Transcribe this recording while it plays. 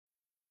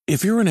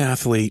If you're an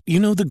athlete, you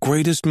know the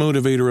greatest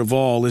motivator of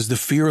all is the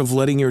fear of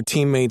letting your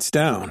teammates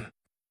down.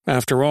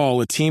 After all,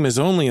 a team is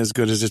only as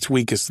good as its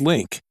weakest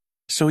link.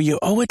 So you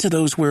owe it to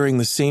those wearing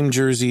the same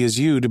jersey as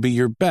you to be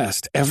your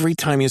best every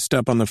time you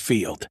step on the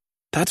field.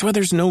 That's why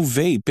there's no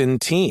vape in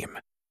team.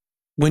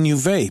 When you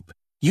vape,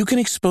 you can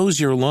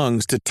expose your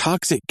lungs to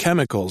toxic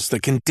chemicals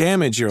that can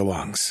damage your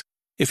lungs.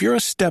 If you're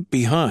a step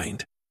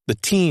behind, the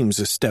team's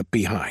a step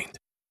behind.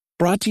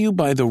 Brought to you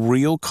by The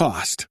Real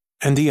Cost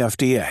and the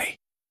FDA.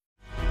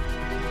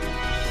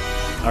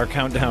 Our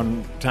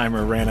countdown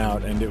timer ran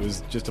out, and it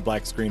was just a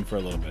black screen for a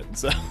little bit.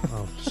 So,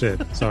 oh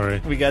shit! Sorry,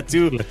 we got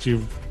too.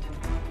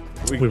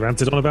 We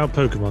ranted on about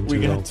Pokemon too long. We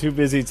got too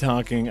busy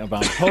talking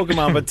about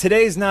Pokemon, but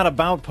today's not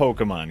about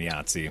Pokemon,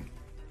 Yahtzee.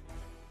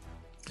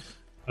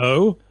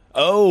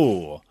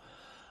 Oh,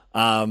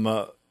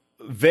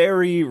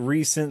 very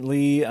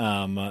recently, the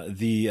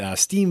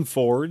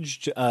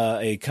Steamforged,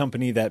 a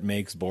company that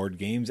makes board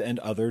games and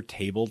other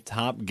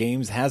tabletop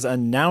games, has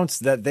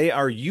announced that they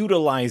are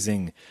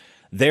utilizing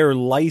their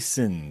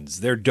license,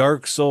 their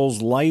Dark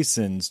Souls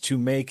license, to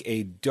make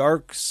a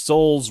Dark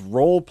Souls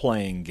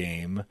role-playing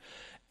game.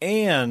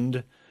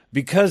 And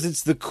because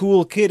it's the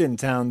cool kid in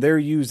town, they're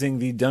using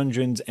the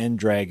Dungeons and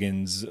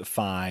Dragons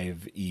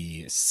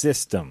 5e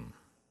system.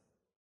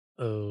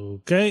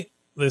 Okay,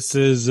 this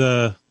is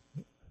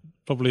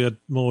probably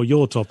more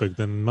your topic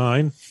than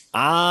mine.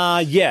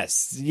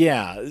 Yes,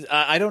 yeah.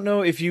 I don't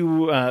know if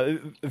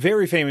you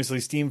very famously,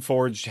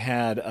 Steamforged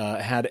had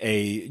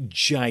a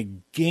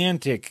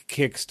gigantic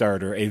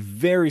Kickstarter, a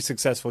very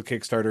successful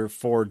Kickstarter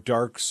for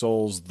Dark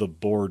Souls the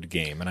board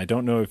game, and I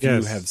don't know if you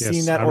have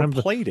seen that or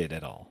played it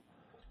at all.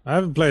 I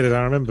haven't played it.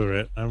 I remember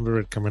it. I remember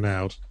it coming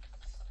out,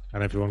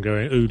 and everyone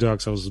going, "Ooh,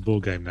 Dark Souls is a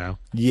board game now."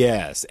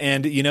 Yes,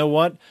 and you know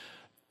what?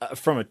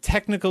 From a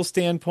technical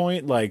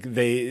standpoint, like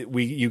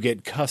you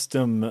get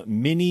custom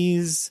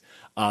minis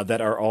that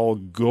are all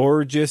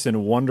gorgeous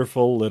and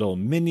wonderful little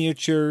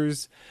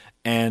miniatures,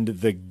 and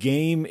the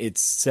game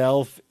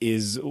itself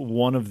is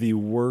one of the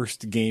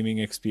worst gaming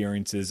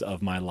experiences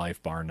of my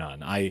life, bar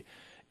none.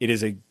 It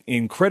is an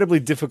incredibly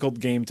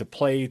difficult game to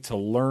play, to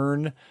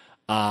learn.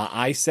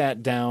 I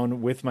sat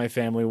down with my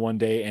family one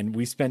day, and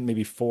we spent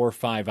maybe 4 or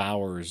 5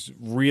 hours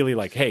really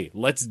like, hey,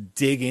 let's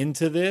dig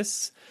into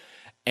this.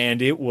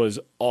 And it was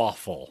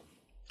awful.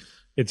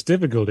 It's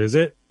difficult, is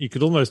it? You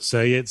could almost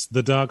say it's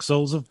the Dark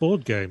Souls of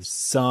board games.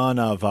 Son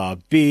of a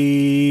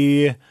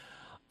bee.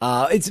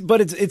 It's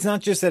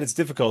not just that it's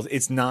difficult.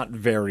 It's not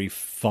very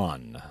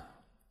fun.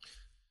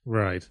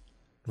 Right.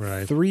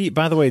 By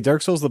the way,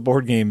 Dark Souls the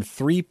board game,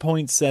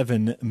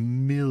 £3.7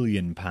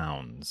 million.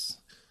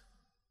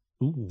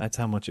 Ooh. That's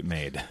how much it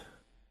made.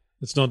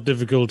 It's not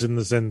difficult in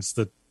the sense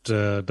that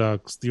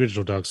the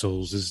original Dark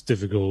Souls is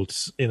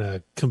difficult in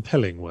a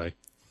compelling way.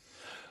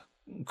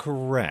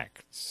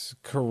 Correct.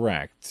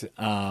 So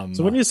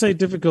when you say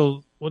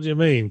difficult, what do you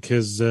mean?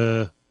 Because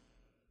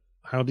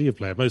how do you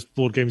play it? Most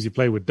board games you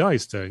play with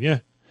dice, don't you?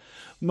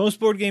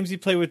 Most board games you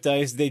play with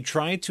dice, they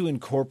try to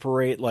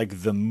incorporate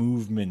like the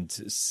movement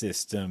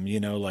system. You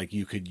know, like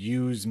you could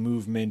use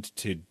movement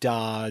to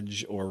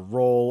dodge or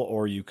roll,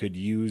 or you could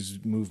use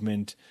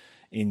movement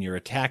in your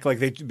attack. Like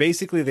they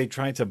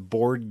try to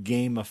board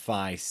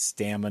gamify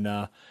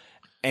stamina,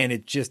 and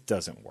it just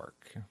doesn't work.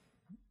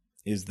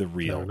 Is the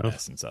real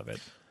essence of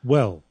it.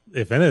 Well,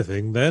 if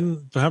anything,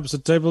 then perhaps a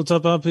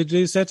tabletop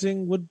RPG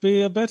setting would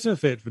be a better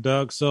fit for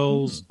Dark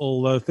Souls,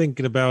 although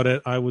thinking about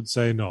it, I would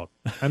say not.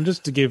 And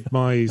just to give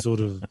my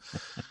sort of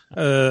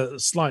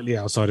slightly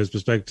outsider's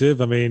perspective,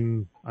 I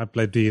mean, I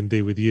played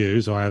D&D with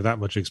you, so I have that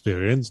much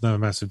experience. I'm a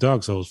massive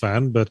Dark Souls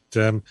fan, but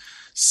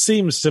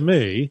seems to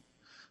me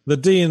the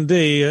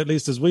D&D, at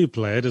least as we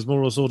play it, is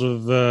more a sort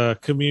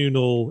of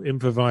communal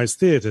improvised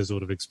theatre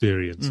sort of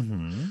experience,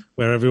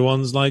 where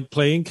everyone's like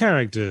playing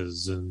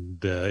characters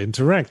and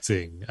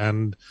interacting,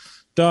 and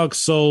Dark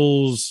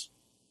Souls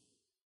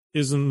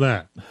isn't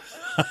that.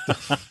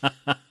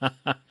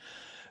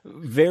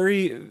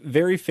 Very,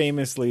 very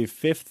famously,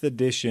 5th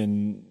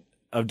edition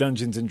of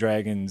Dungeons and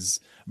Dragons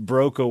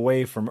broke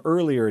away from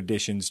earlier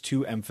editions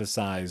to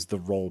emphasize the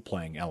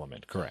role-playing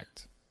element,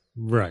 correct?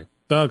 Right.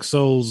 Dark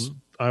Souls,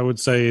 I would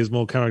say, is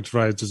more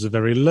characterized as a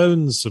very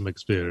lonesome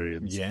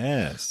experience.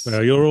 Yes.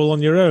 Where you're all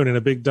on your own in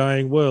a big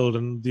dying world,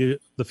 and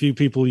the few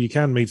people you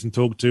can meet and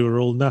talk to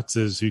are all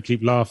nutters who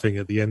keep laughing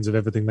at the ends of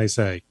everything they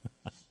say.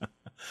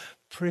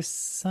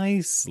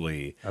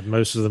 Precisely. And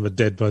most of them are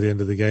dead by the end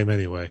of the game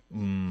anyway.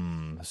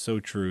 So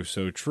true,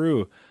 so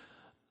true.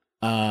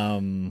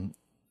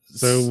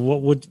 So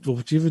what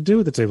would you even do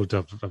with the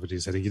tabletop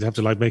RPG setting? You'd have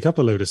to like make up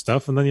a load of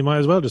stuff, and then you might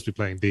as well just be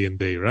playing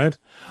D&D, right?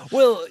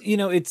 Well, you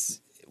know,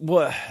 it's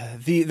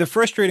the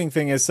frustrating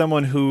thing as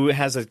someone who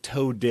has a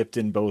toe dipped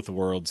in both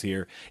worlds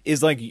here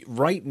is like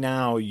right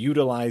now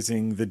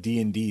utilizing the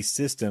D&D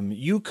system,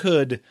 you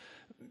could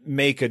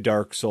make a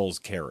Dark Souls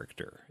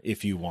character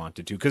if you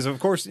wanted to, because of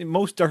course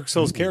most Dark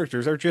Souls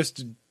characters are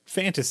just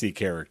fantasy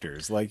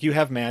characters. Like you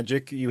have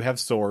magic, you have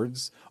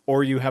swords,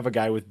 or you have a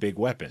guy with big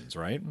weapons,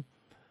 right?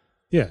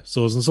 Yeah,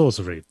 swords and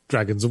sorcery,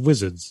 dragons and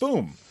wizards.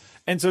 Boom.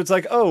 And so it's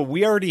like, oh,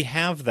 we already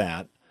have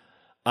that.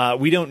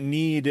 We don't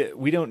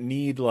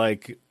need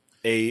like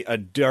a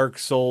Dark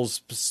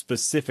Souls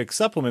specific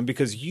supplement,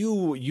 because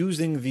you,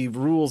 using the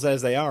rules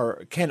as they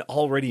are, can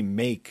already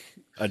make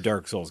a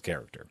Dark Souls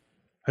character.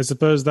 I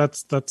suppose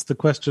that's the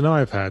question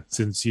I've had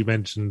since you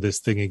mentioned this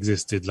thing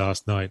existed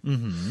last night.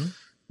 Mm-hmm.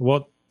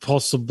 What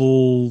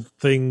possible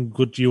thing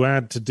could you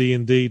add to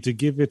D&D to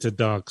give it a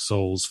Dark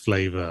Souls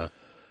flavor?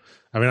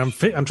 I mean, I'm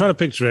trying to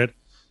picture it.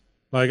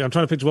 Like, I'm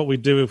trying to picture what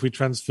we'd do if we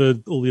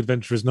transferred all the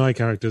Adventurers Nye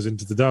characters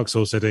into the Dark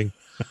Souls setting.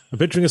 I'm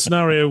picturing a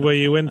scenario where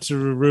you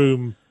enter a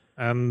room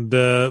and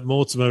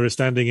Mortimer is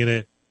standing in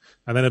it,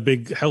 and then a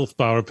big health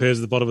bar appears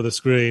at the bottom of the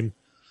screen,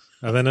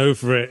 and then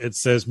over it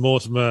says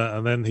Mortimer,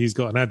 and then he's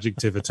got an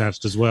adjective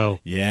attached as well.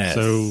 Yes.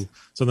 So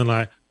something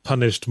like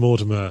punished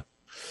Mortimer,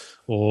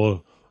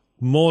 or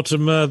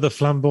Mortimer the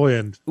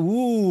Flamboyant.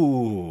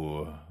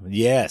 Ooh,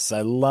 yes,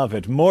 I love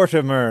it.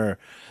 Mortimer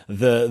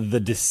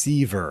the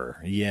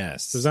Deceiver.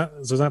 Yes. So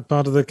is that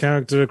part of the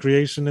character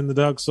creation in the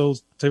Dark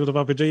Souls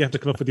tabletop RPG? You have to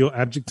come up with your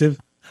adjective.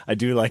 I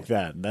do like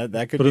that.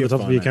 That could put be at the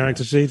top of your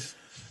character sheet.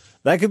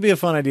 That could be a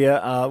fun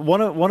idea.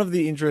 One of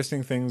the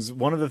interesting things,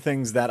 one of the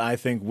things that I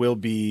think will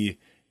be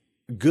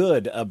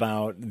good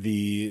about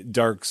the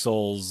Dark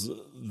Souls,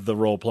 the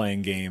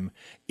role-playing game,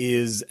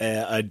 is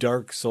a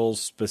Dark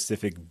Souls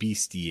specific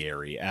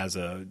bestiary. As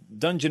a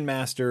dungeon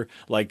master,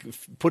 like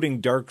putting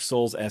Dark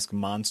Souls-esque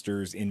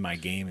monsters in my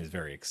game is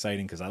very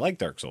exciting, because I like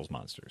Dark Souls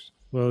monsters.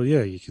 Well,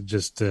 yeah, you could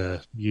just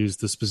use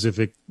the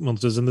specific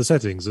monsters in the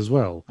settings as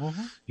well.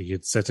 Mm-hmm. You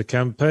could set a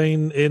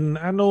campaign in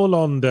Anor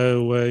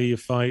Londo where you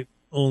fight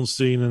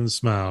Ornstein and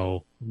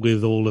Smaug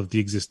with all of the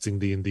existing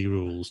D&D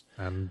rules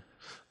and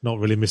not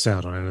really miss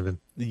out on anything.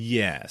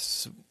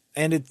 Yes.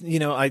 And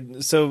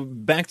it, so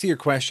back to your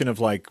question of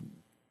like,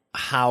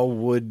 how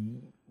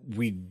would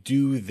we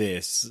do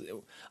this?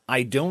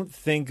 I don't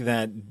think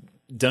that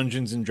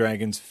Dungeons and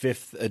Dragons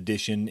 5th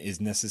edition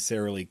is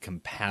necessarily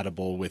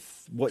compatible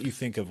with what you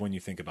think of when you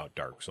think about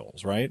Dark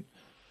Souls, right?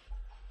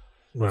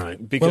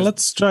 Right. Because, well,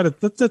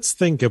 let's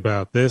think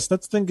about this.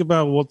 Let's think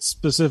about what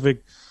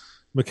specific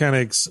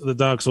mechanics the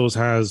Dark Souls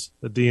has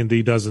that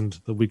D&D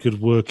doesn't, that we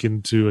could work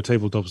into a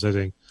tabletop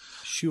setting.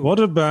 Sure. What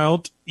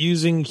about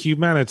using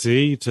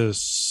humanity to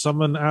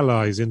summon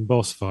allies in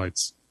boss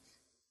fights?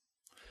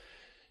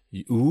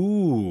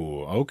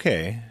 Ooh,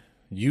 okay.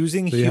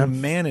 Using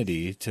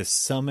humanity to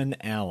summon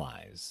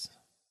allies.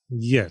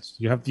 Yes,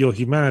 you have your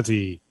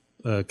humanity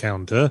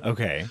counter.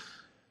 Okay.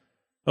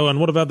 Oh,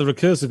 and what about the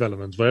recursive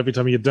element, where every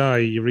time you die,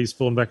 you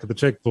respawn back at the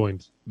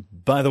checkpoint?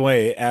 By the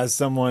way, as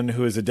someone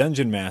who is a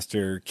dungeon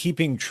master,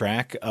 keeping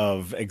track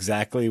of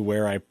exactly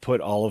where I put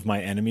all of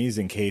my enemies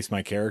in case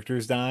my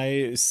characters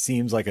die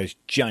seems like a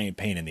giant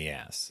pain in the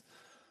ass.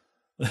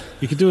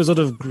 You could do a sort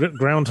of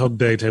Groundhog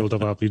Day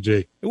tabletop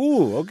RPG.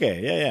 Ooh,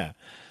 okay, yeah.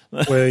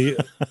 Where you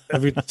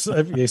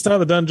start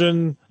the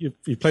dungeon, you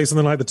play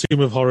something like the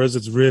Tomb of Horrors.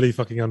 It's really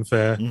fucking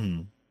unfair.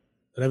 Mm-hmm.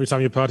 And every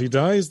time your party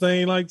dies,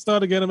 they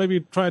start again and maybe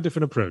try a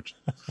different approach.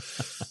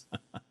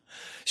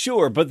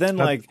 Sure, but then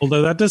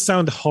although that does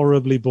sound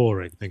horribly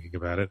boring, thinking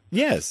about it.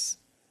 Yes.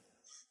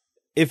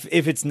 If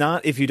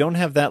you don't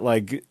have that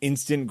like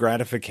instant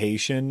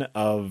gratification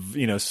of,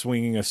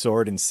 swinging a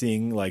sword and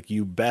seeing like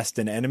you best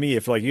an enemy,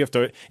 if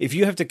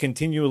you have to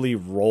continually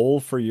roll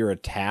for your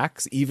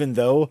attacks, even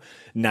though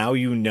now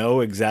you know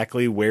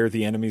exactly where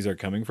the enemies are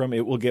coming from,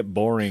 it will get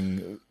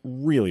boring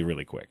really,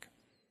 really quick.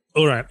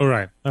 All right.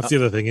 That's the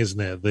other thing, isn't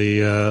it?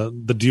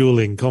 The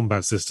dueling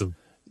combat system.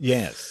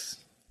 Yes.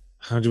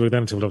 How do you work that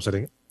into a tabletop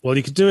setting? Well,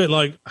 you could do it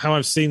like how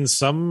I've seen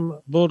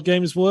some board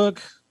games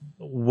work,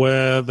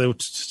 where they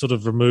would sort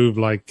of remove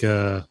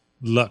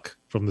luck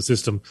from the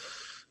system.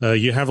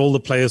 You have all the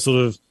players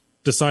sort of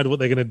decide what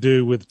they're going to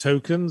do with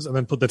tokens, and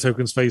then put their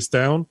tokens face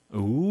down.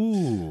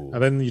 Ooh.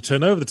 And then you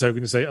turn over the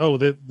token and say, oh,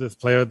 the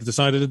player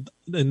decided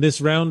in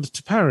this round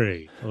to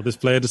parry, or this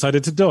player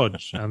decided to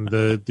dodge, and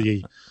the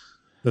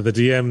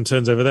DM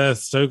turns over their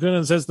token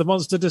and says the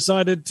monster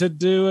decided to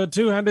do a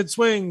two-handed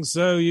swing,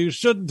 so you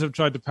shouldn't have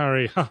tried to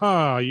parry. Ha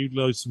ha, you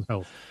lose some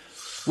health.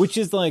 Which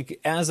is like,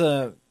 as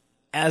a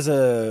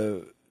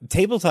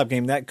tabletop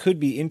game, that could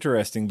be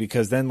interesting,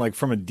 because then like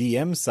from a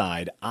DM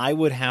side, I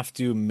would have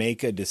to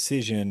make a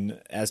decision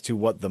as to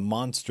what the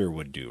monster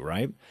would do,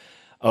 right?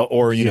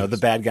 Or the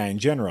bad guy in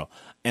general.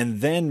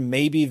 And then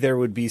maybe there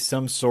would be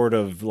some sort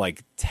of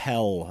like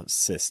tell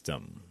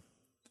system.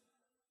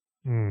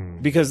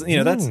 Because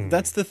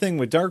that's the thing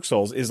with Dark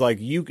Souls, is like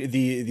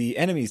the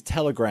enemies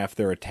telegraph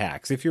their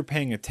attacks. If you're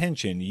paying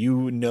attention,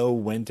 you know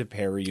when to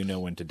parry, you know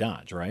when to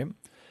dodge, right?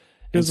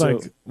 And so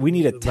we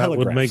need a telegraph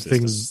that would make system.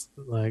 things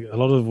like a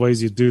lot of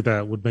ways you do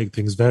that would make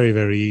things very,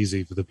 very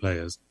easy for the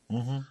players.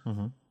 Mm-hmm,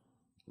 mm-hmm.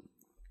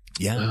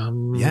 Yeah,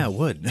 yeah, it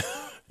would.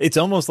 It's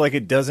almost like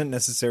it doesn't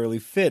necessarily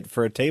fit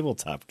for a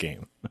tabletop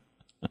game.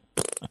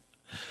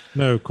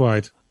 No,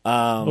 quite.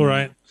 All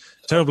right.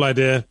 Terrible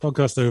idea.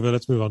 Podcast over.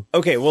 Let's move on.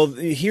 Okay, well,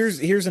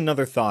 here's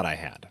another thought I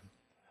had,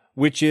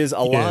 which is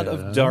a lot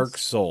of Dark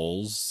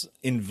Souls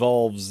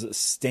involves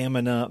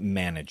stamina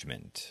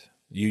management,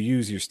 You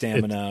use your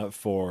stamina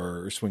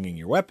for swinging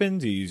your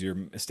weapons. You use your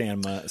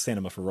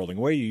stamina for rolling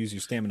away. You use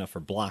your stamina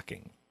for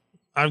blocking.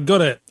 I've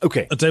got it.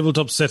 Okay. A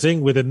tabletop setting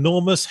with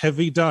enormous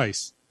heavy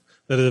dice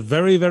that are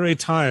very, very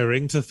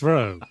tiring to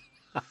throw.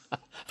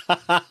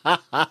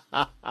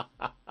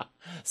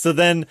 So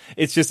then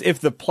it's just if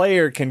the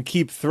player can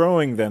keep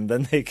throwing them,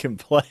 then they can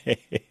play.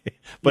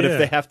 But if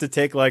they have to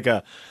take like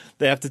a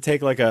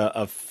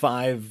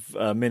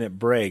 5-minute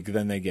break,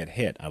 then they get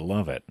hit. I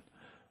love it.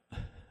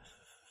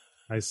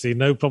 I see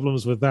no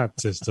problems with that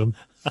system.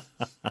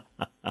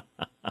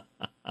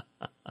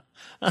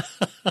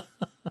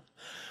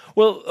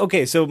 Well,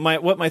 okay, so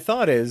my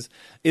thought is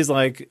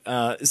like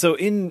so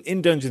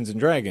in Dungeons and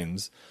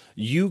Dragons,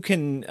 you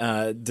can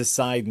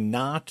decide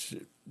not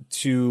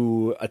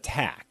to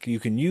attack. You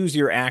can use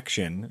your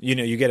action.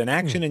 You get an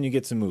action and you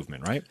get some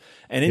movement, right?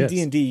 And in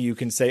D&D, you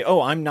can say,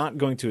 "Oh, I'm not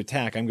going to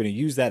attack. I'm going to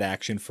use that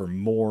action for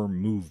more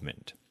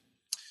movement."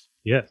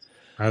 Yes.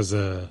 As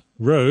a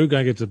rogue,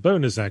 I get a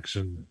bonus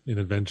action in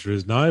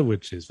Adventurer's Knife,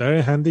 which is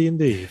very handy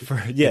indeed.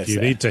 Yes, if you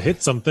need to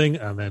hit something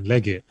and then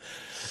leg it.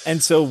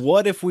 And so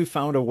what if we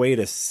found a way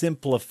to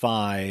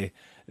simplify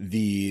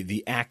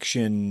the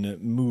action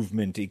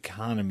movement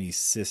economy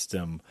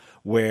system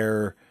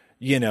where,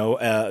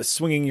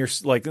 swinging your,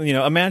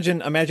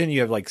 imagine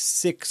you have like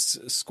 6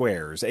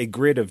 squares, a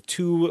grid of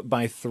 2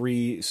 by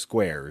 3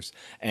 squares,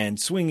 and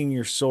swinging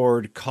your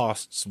sword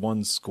costs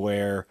 1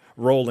 square,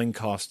 rolling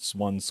costs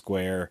 1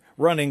 square,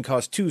 running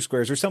costs 2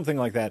 squares or something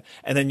like that.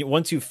 And then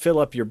once you fill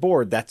up your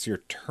board, that's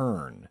your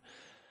turn.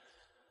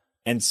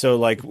 And so,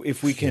 like,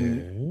 if we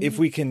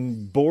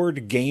can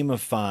board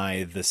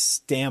gamify the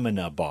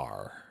stamina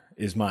bar,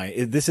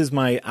 this is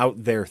my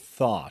out there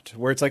thought,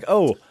 where it's like,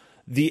 oh,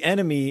 the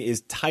enemy is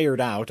tired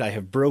out. I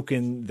have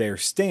broken their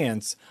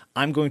stance.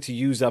 I'm going to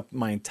use up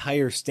my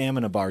entire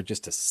stamina bar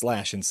just to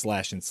slash and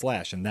slash and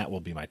slash, and that will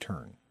be my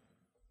turn.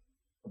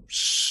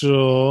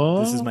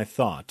 Sure. This is my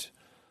thought.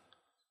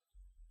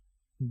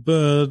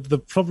 But the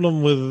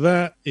problem with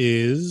that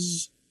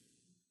is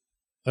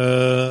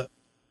the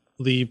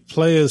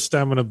player's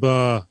stamina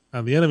bar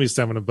and the enemy's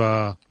stamina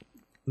bar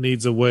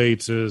needs a way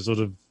to sort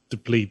of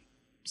deplete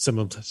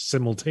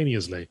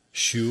simultaneously.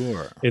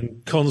 Sure.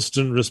 In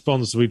constant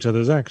response to each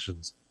other's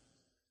actions.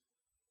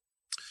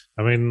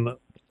 I mean,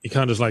 you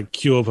can't just like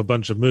queue up a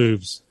bunch of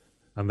moves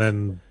and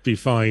then be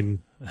fine,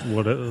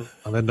 and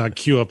then like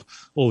queue up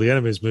all the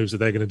enemy's moves that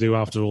they're going to do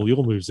after all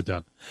your moves are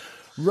done.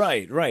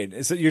 Right.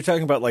 So you're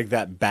talking about like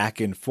that back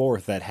and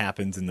forth that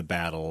happens in the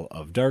Battle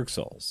of Dark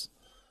Souls.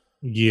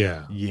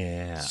 Yeah.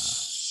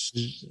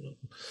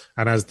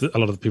 And as a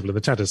lot of the people in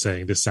the chat are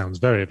saying, this sounds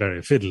very,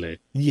 very fiddly.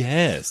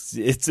 Yes,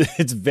 it's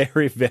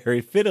very,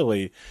 very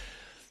fiddly.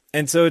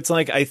 And so it's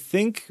like I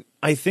think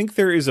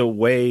there is a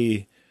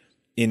way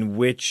in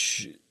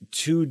which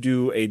to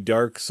do a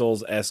Dark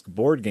Souls-esque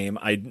board game.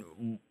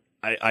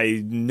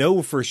 I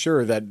know for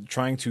sure that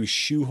trying to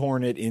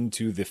shoehorn it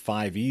into the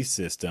 5e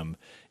system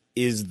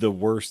is the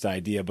worst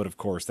idea, but of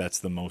course that's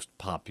the most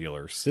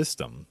popular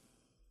system.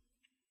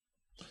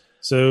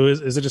 So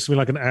is it just going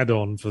to be like an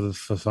add-on for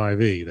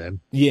 5e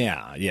then?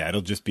 Yeah,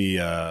 it'll just be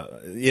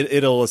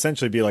it'll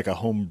essentially be like a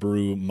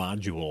homebrew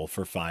module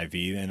for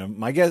 5e. And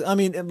my guess, I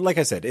mean, like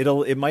I said,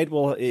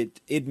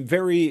 it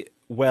very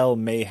well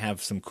may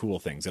have some cool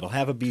things. It'll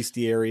have a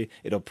bestiary.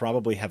 It'll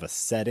probably have a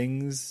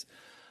setting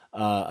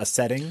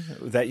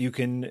that you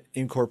can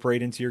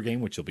incorporate into your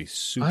game, which will be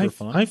super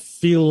fun. I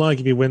feel like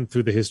if you went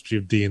through the history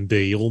of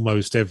D&D,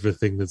 almost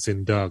everything that's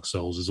in Dark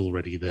Souls is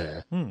already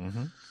there.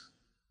 Mm-hmm.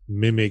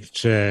 Mimic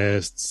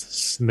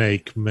chests,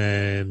 snake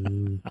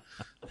men,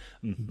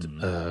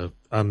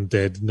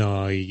 undead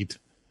knight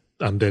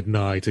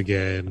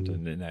again,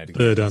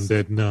 third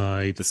undead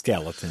knight, the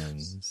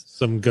skeletons,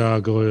 some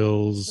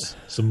gargoyles,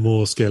 some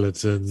more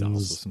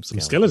skeletons,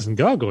 some skeleton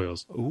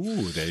gargoyles.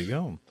 Ooh, there you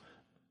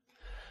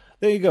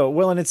go.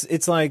 Well, and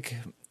it's like,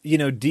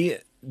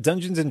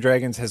 Dungeons and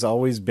Dragons has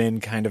always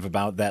been kind of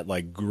about that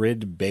like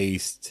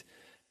grid-based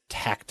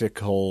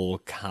tactical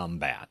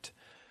combat.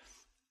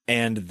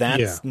 And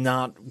that's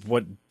not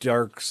what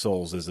Dark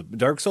Souls is.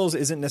 Dark Souls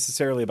isn't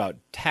necessarily about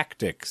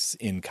tactics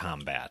in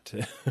combat.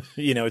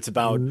 It's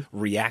about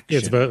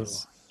reactions.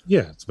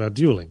 It's about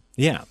dueling.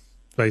 Yeah.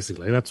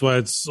 Basically. That's why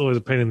it's always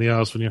a pain in the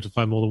ass when you have to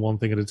find more than one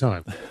thing at a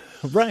time.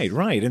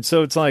 Right. And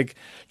so it's like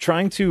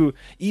trying to,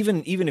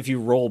 even if you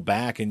roll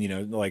back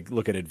and, like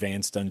look at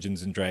Advanced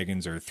Dungeons and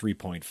Dragons or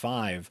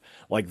 3.5,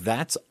 like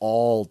that's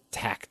all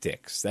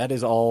tactics. That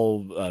is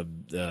all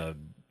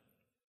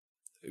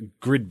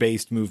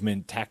grid-based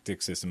movement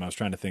tactics system. I was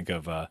trying to think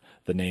of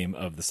the name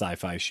of the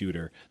sci-fi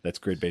shooter that's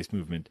grid-based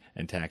movement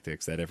and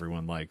tactics that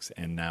everyone likes,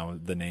 and now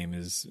the name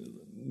is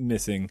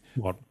missing.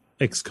 What?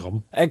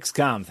 XCOM.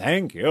 XCOM,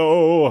 thank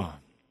you.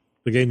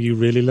 The game you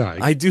really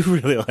like. I do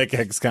really like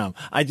XCOM.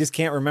 I just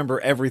can't remember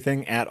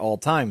everything at all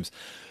times.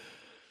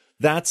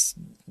 That's...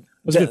 I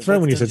was a bit thrown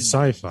when you said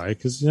sci-fi,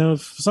 because, for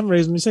some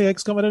reason, when you say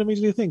XCOM, I don't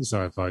immediately think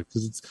sci-fi,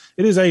 because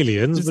it is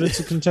aliens, but it's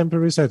a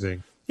contemporary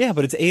setting. Yeah,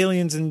 but it's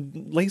aliens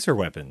and laser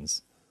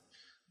weapons.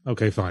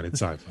 Okay, fine,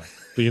 it's sci-fi.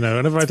 But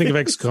whenever I think of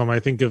XCOM, I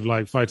think of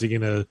like fighting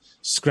in a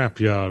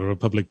scrapyard or a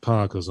public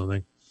park or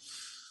something.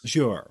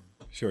 Sure.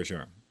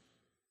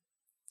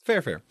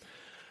 Fair.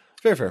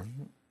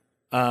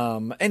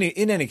 In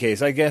any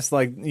case, I guess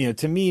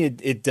to me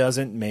it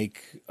doesn't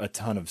make a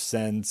ton of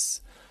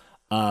sense.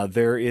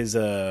 There is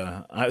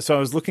so I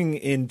was looking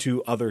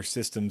into other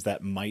systems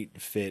that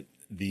might fit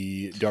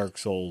the Dark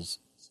Souls.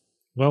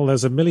 Well,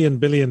 there's a million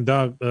billion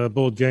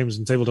board games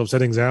and tabletop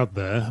settings out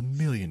there. A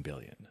million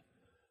billion.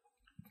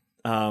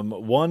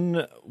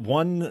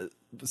 One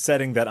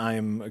setting that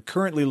I'm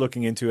currently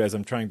looking into as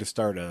I'm trying to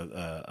start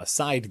a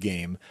side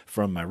game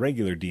from my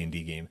regular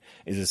D&D game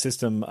is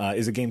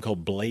a game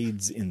called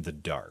Blades in the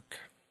Dark.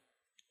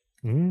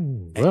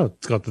 Well,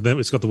 it's got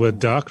the word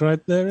dark right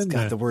there. It's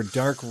got the word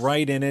dark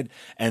right in it,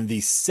 and the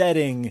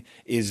setting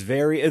is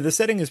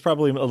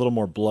probably a little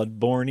more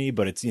Bloodborne-y,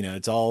 but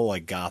it's all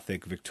like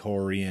Gothic,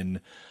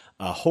 Victorian,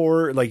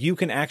 horror. Like you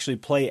can actually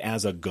play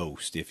as a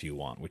ghost if you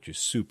want, which is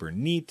super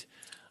neat.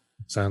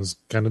 Sounds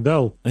kind of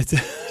dull.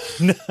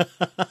 No,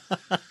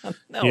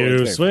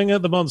 you swing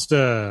at the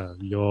monster,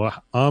 your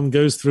arm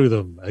goes through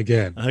them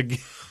again.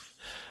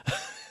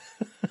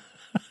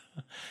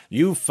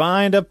 You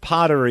find a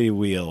pottery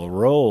wheel,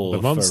 roll.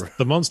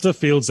 The monster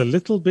feels a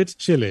little bit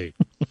chilly.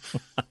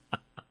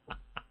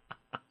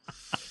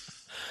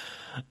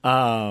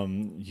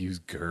 You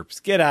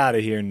GURPS. Get out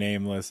of here,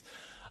 Nameless.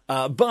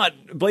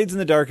 But Blades in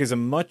the Dark is a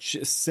much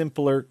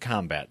simpler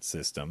combat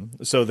system,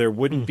 so there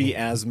wouldn't be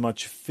as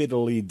much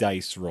fiddly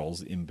dice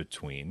rolls in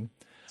between.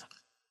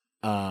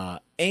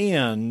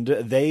 And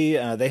they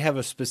have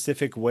a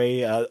specific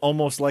way,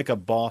 almost like a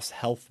boss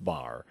health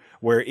bar,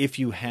 where if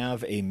you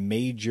have a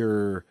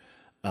major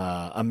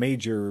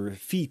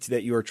feat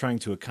that you are trying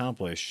to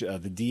accomplish,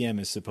 the DM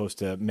is supposed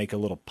to make a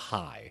little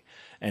pie,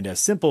 and a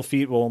simple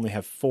feat will only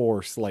have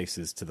 4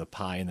 slices to the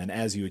pie. And then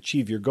as you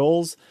achieve your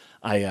goals,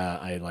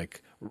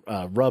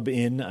 rub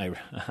in or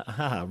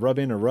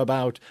rub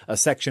out a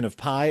section of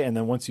pie, and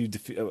then once you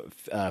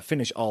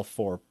finish all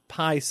 4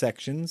 pie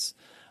sections,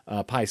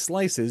 pie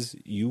slices,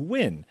 you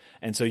win.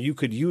 And so you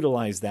could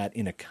utilize that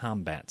in a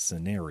combat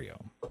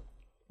scenario.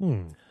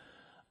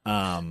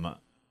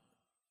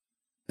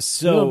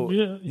 So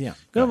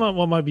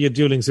what might be a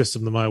dueling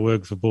system that might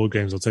work for board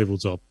games or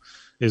tabletop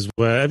is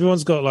where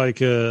everyone's got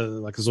like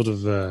a sort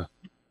of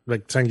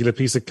rectangular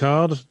piece of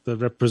card that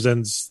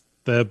represents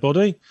their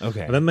body.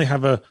 Okay. And then they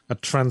have a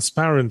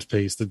transparent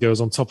piece that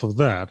goes on top of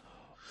that.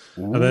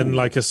 Ooh. And then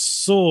like a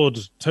sword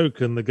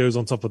token that goes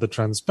on top of the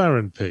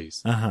transparent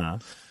piece. Uh-huh.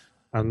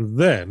 And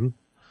then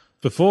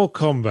before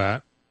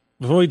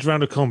each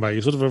round of combat,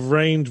 you sort of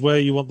arrange where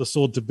you want the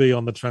sword to be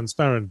on the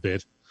transparent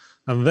bit.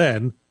 And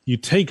then you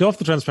take off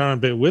the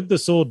transparent bit with the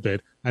sword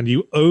bit and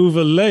you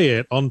overlay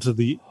it onto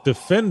the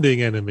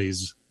defending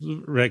enemy's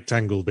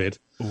rectangle bit.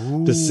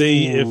 Ooh. To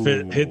see if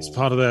it hits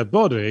part of their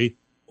body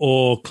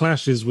or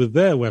clashes with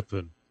their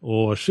weapon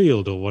or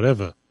shield or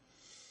whatever.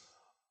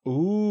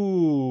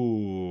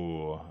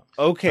 Ooh.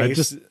 Okay. I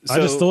just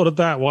thought of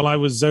that while I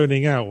was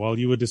zoning out while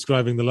you were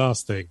describing the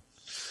last thing.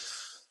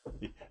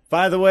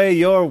 By the way,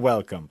 you're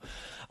welcome.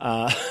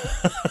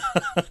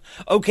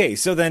 Okay,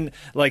 so then,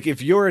 like,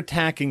 if you're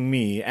attacking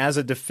me as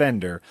a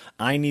defender,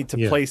 I need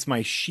to place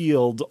my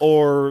shield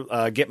or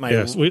get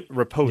my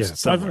riposte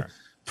somewhere.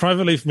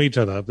 Privately from each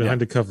other,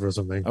 behind a cover or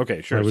something.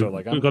 Okay, sure. So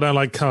we've got our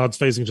like cards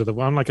facing each other.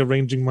 I'm like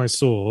arranging my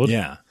sword.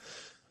 Yeah.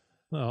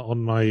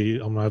 On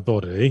my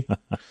body,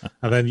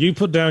 and then you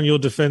put down your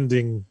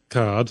defending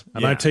card,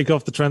 and I take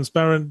off the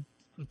transparent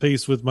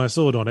piece with my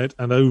sword on it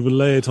and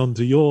overlay it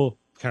onto your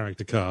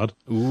character card.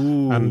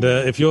 Ooh. And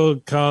if your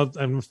card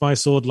and if my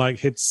sword like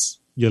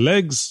hits your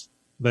legs,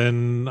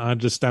 then I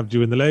just stabbed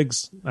you in the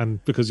legs,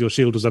 and because your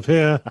shield was up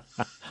here.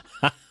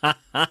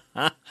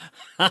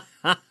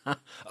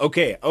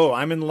 Okay. Oh,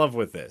 I'm in love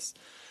with this.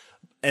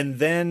 And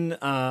then,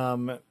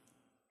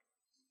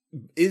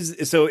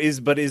 is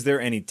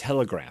there any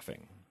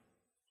telegraphing,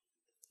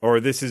 or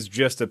this is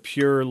just a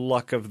pure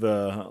luck of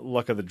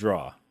the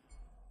draw?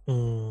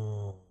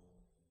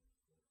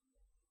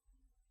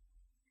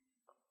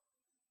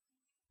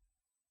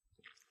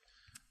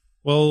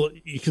 Well,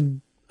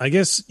 I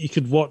guess you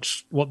could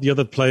watch what the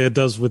other player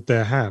does with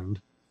their hand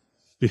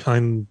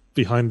behind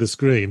the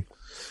screen.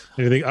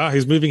 And you think,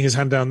 he's moving his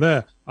hand down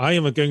there. I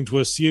am going to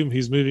assume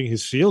he's moving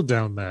his shield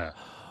down there.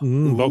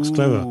 Box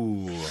clever.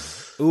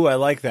 Ooh, I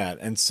like that.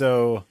 And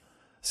so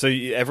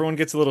everyone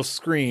gets a little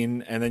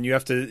screen, and then you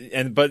have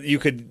to, but you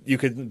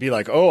could be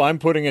like, oh, I'm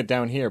putting it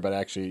down here, but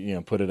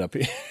actually, put it up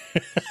here.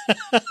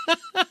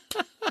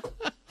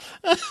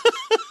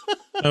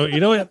 Oh,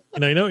 you know what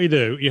you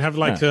do? You have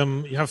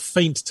you have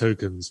feint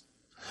tokens.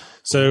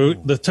 So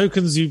the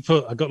tokens you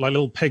put, I've got like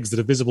little pegs that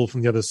are visible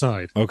from the other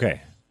side.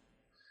 Okay.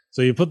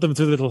 So you put them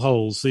through the little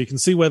holes, so you can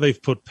see where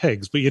they've put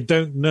pegs, but you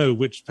don't know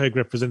which peg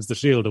represents the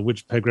shield or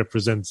which peg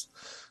represents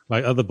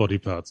like other body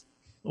parts,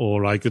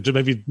 or like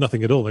maybe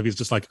nothing at all. Maybe it's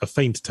just like a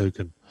feint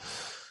token.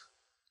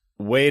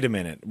 Wait a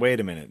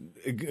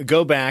minute.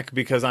 Go back,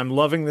 because I'm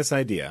loving this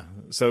idea.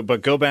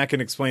 But go back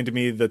and explain to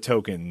me the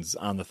tokens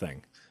on the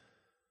thing.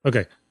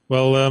 Okay.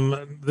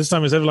 Well, this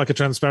time instead of like a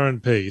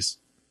transparent piece,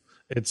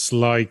 it's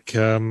like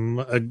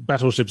a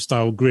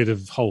battleship-style grid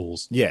of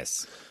holes.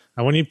 Yes.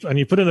 And when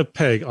you put in a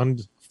peg on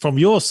from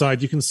your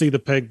side, you can see the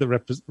peg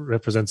that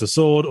represents a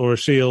sword or a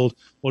shield,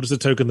 or just a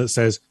token that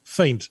says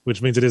faint,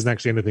 which means it isn't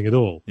actually anything at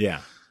all.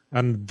 Yeah.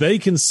 And they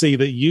can see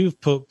that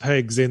you've put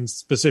pegs in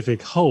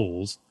specific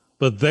holes,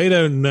 but they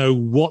don't know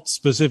what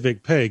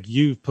specific peg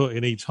you've put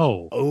in each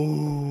hole.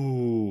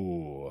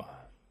 Oh,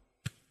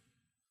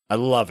 I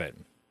love it.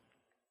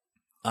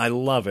 I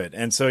love it.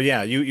 And so,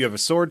 yeah, you have a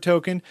sword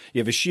token,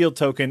 you have a shield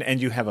token, and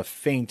you have a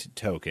feint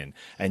token.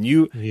 And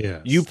you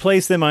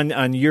place them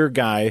on your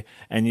guy,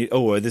 and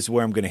this is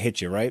where I'm going to hit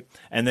you, right?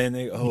 And then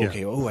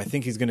okay, I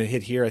think he's going to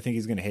hit here. I think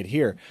he's going to hit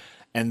here.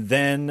 And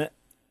then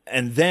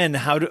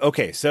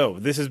so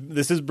this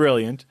is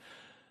brilliant.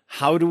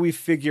 How do we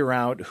figure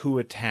out who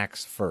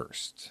attacks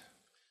first?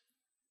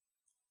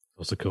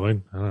 What's a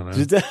coin? I don't know.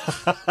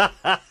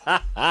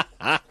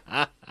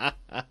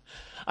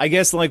 I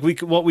guess like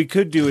what we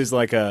could do is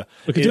like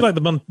we could do like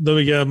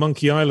the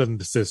Monkey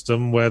Island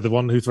system where the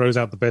one who throws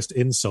out the best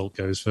insult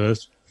goes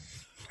first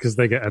because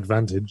they get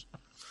advantage.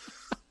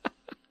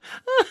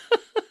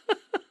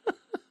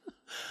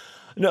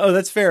 No,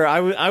 that's fair.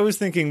 I was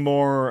thinking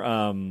more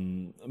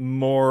of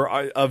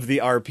the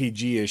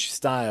RPG-ish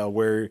style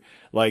where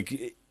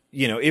like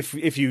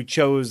if you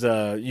chose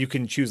you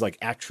can choose like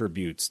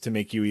attributes to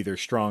make you either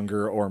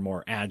stronger or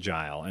more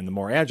agile, and the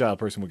more agile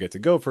person will get to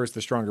go first.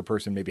 The stronger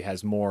person maybe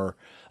has more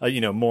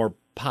more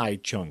pie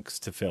chunks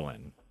to fill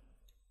in.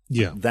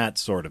 Yeah, that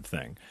sort of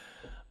thing.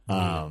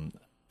 And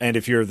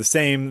if you're the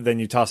same, then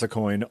you toss a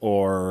coin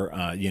or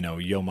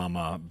Yo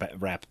Mama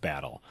rap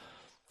battle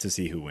to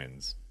see who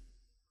wins.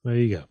 There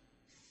you go.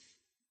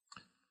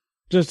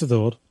 Just a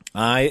thought.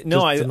 I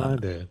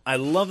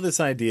love this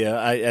idea.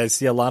 I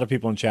see a lot of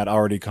people in chat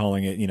already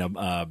calling it,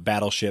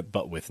 Battleship,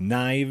 but with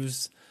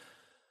knives.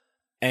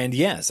 And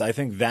yes, I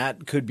think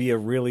that could be a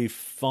really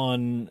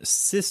fun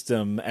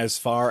system as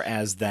far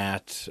as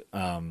that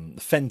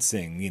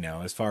fencing,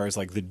 as far as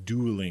like the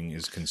dueling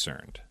is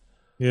concerned.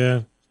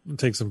 Yeah,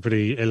 take some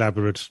pretty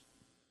elaborate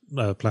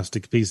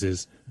plastic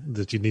pieces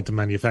that you need to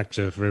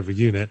manufacture for every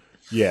unit.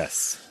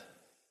 Yes.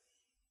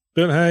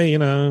 But hey,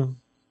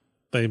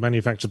 they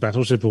manufacture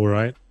Battleship all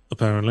right,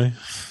 apparently.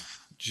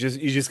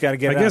 You just got to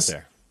get out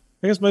there.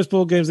 I guess most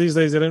board games these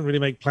days, they don't really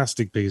make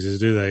plastic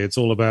pieces, do they? It's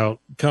all about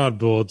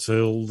cardboard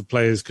so all the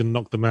players can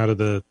knock them out of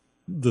the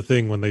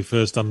thing when they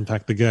first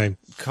unpack the game.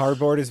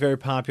 Cardboard is very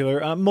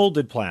popular.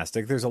 Molded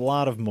plastic. There's a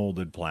lot of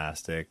molded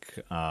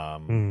plastic. So,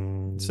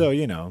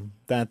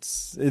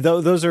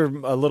 those are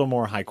a little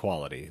more high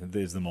quality,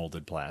 is the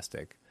molded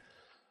plastic.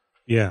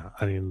 Yeah,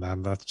 I mean,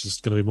 that's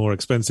just going to be more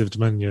expensive to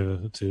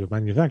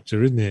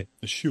manufacture, isn't it?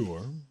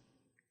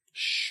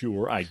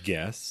 Sure, I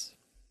guess.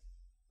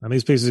 And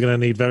these pieces are going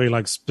to need very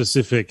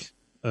specific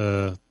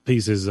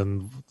pieces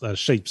and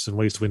shapes and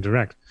ways to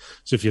interact.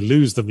 So if you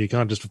lose them, you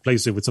can't just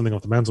replace it with something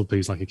off the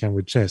mantelpiece like you can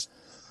with chess.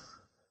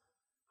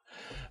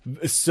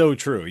 So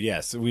true.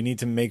 Yes, we need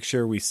to make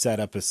sure we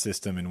set up a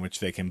system in which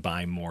they can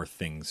buy more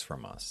things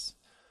from us.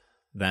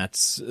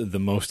 That's the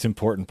most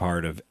important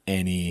part of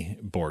any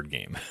board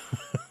game.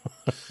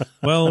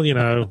 Well,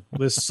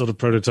 this sort of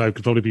prototype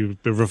could probably be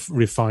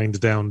refined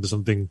down to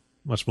something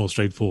much more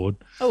straightforward.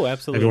 Oh,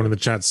 absolutely. Everyone in the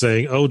chat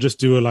saying, just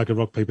do a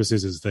rock, paper,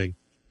 scissors thing.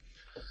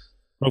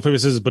 Rock, paper,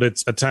 scissors, but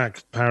it's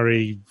attack,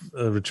 parry,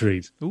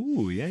 retreat.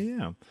 Ooh,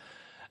 yeah.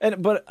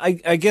 But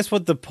I guess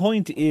what the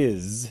point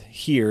is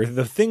here,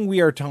 the thing we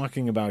are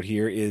talking about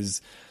here is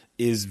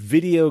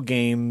video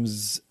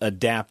games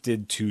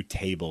adapted to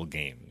table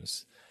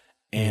games.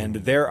 And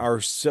there are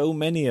so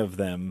many of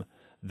them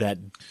that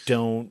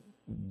don't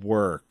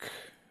work.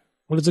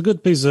 Well, it's a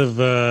good piece of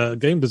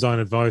game design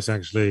advice,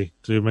 actually,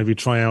 to maybe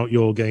try out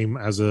your game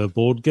as a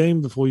board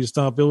game before you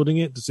start building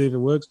it to see if it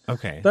works.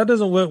 Okay. That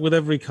doesn't work with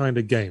every kind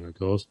of game, of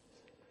course.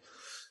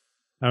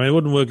 I mean, it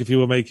wouldn't work if you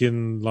were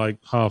making,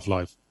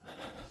 Half-Life.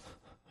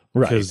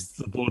 Right. Because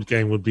the board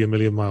game would be a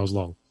million miles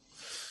long.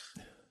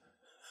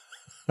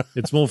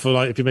 It's more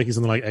for, if you're making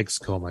something like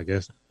XCOM, I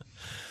guess.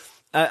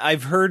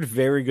 I've heard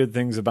very good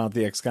things about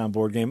the XCOM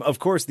board game. Of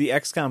course, the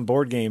XCOM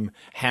board game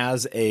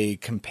has a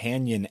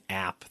companion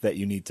app that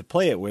you need to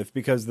play it with,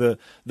 because the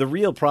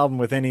real problem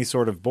with any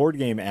sort of board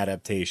game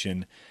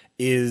adaptation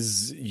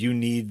is you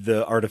need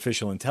the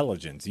artificial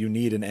intelligence. You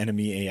need an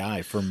enemy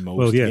AI for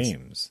most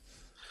games.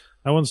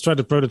 I once tried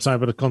to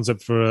prototype a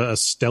concept for a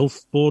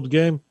stealth board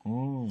game.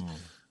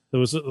 There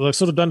was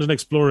sort of dungeon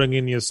exploring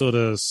in your sort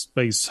of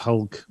Space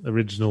Hulk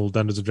original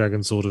Dungeons &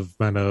 Dragons sort of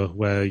manner,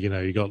 where,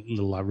 you got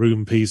little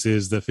room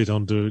pieces that fit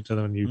onto each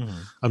other and you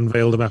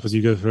unveil the map as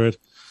you go through it.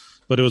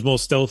 But it was more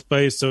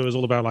stealth-based, so it was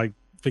all about,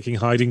 picking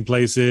hiding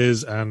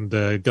places and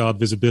guard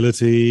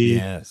visibility.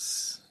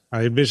 Yes.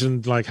 I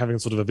envisioned, having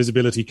sort of a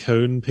visibility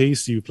cone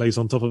piece you place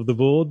on top of the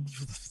board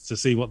to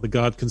see what the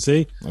guard can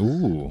see.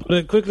 Ooh. But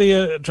it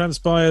quickly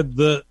transpired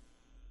that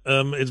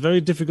it's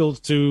very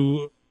difficult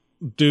to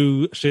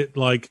do shit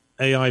like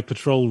AI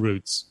patrol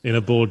routes in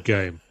a board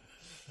game.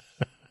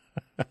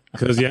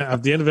 Because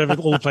at the end of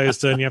all players'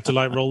 turn, you have to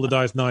like roll the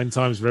dice 9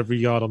 times for every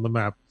yard on the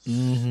map.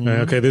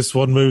 Okay, this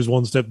one moves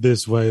 1 step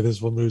this way.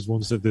 This one moves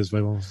 1 step this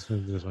way. 1 step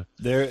this way.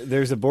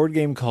 There's a board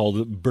game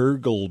called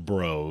Burgle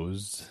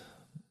Bros.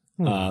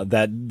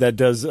 That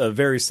does a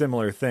very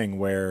similar thing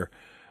where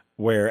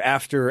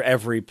after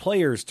every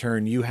player's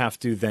turn, you have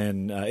to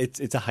then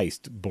it's a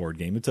heist board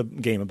game. It's a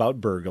game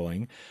about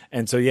burgling,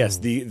 and so yes,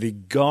 the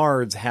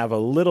guards have a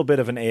little bit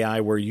of an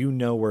AI where you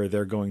know where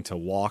they're going to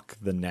walk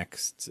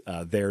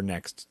their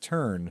next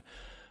turn.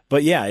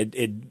 But yeah,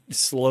 it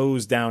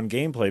slows down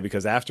gameplay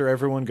because after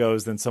everyone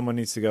goes, then someone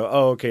needs to go,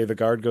 oh, okay, the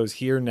guard goes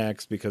here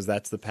next because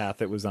that's the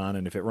path it was on.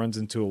 And if it runs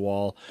into a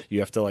wall,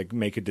 you have to like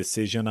make a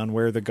decision on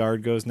where the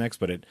guard goes next,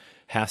 but it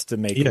has to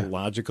make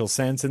logical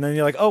sense. And then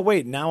you're like, oh,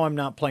 wait, now I'm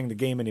not playing the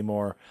game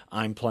anymore.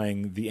 I'm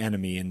playing the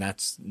enemy, and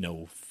that's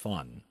no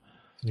fun.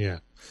 Yeah.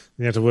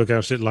 You have to work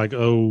out shit like,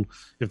 oh,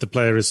 if the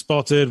player is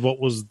spotted, what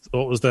was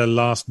their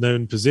last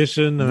known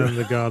position? And then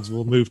the guards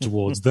will move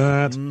towards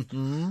that.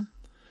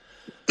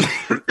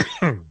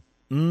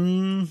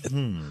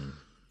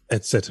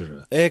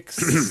 Etc.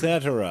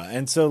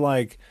 And so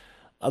like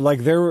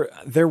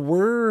there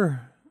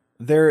were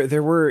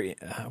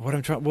what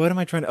am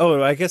I trying to,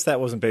 oh, I guess that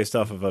wasn't based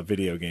off of a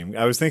video game.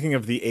 I was thinking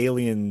of the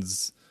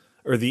Aliens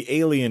or the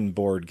Alien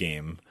board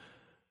game,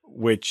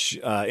 which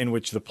in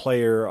which the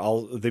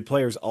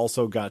players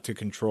also got to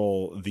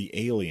control the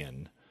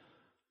alien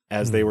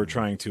as they were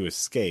trying to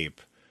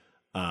escape.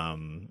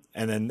 And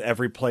then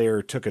every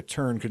player took a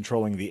turn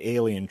controlling the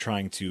alien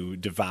trying to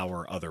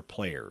devour other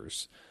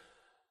players.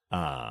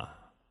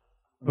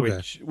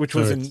 Which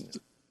was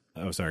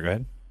oh, sorry, go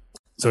ahead.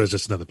 So it's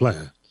just another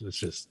player. It's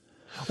just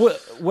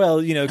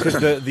well, you know,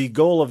 because the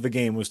goal of the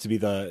game was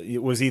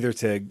was either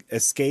to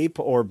escape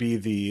or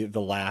be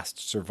the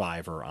last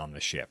survivor on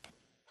the ship.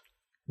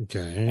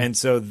 Okay. And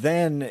so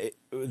then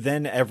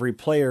every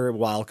player,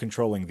 while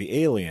controlling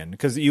the alien,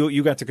 because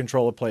you got to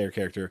control a player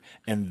character,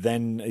 and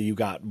then you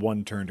got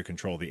 1 turn to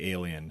control the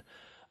alien.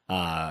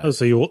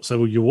 So you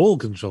all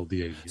controlled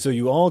the alien. So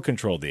you all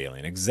controlled the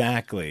alien,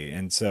 exactly.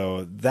 And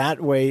so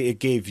that way it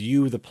gave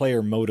you, the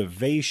player,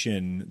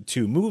 motivation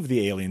to move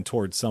the alien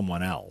towards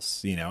someone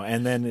else, you know.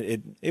 And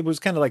then it was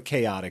kind of like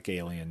chaotic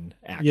alien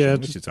action. Yeah,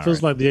 which it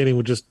feels like the alien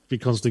would just be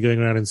constantly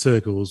going around in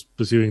circles,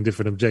 pursuing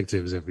different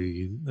objectives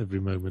every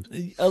moment.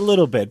 A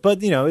little bit,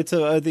 but you know, it's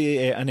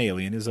an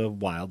alien is a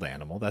wild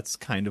animal. That's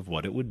kind of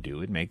what it would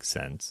do. It makes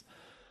sense.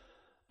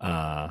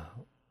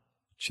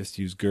 Just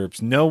use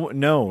GURPS. No,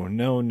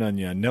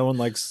 Nunya. No one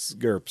likes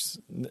GURPS.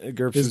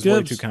 GURPS is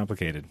way too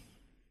complicated.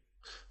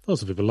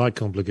 Lots of people like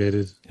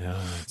complicated. Yeah,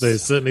 there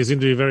certainly seem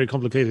to be very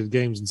complicated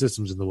games and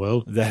systems in the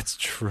world. That's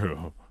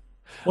true.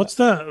 What's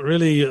that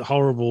really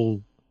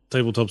horrible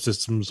tabletop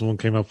system someone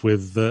came up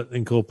with that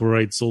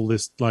incorporates all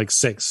this like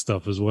sex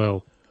stuff as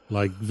well,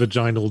 like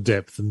vaginal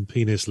depth and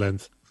penis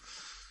length?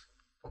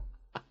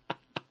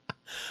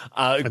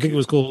 I think it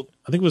was called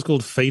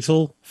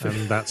Fatal,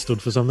 and that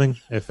stood for something.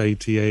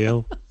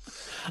 FATAL.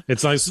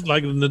 It's like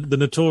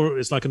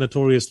it's like a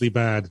notoriously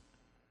bad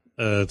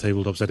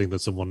tabletop setting that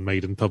someone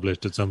made and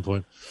published at some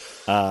point,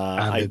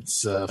 and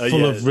it's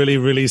full of really,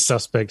 really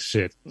suspect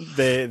shit.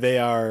 They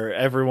are.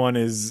 Everyone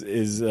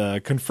is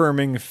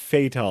confirming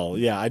Fatal.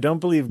 Yeah, I don't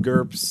believe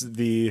GURPS,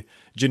 the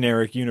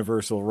generic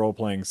universal role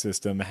playing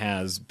system,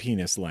 has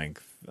penis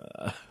length.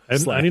 I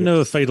only know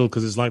of Fatal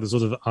because it's like the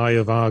sort of Eye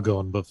of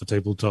Argon, but for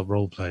tabletop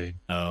role playing.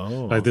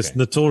 Oh, like this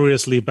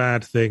notoriously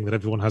bad thing that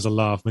everyone has a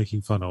laugh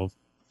making fun of.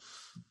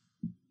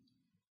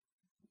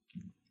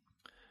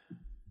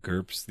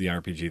 GURPS, the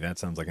RPG, that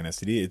sounds like an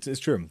STD. It's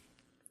true.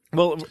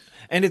 Well,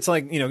 and it's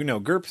like,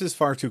 GURPS is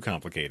far too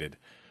complicated.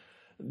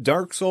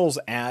 Dark Souls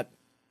at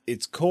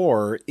its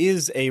core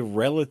is a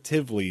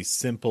relatively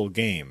simple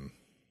game.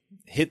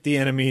 Hit the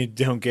enemy,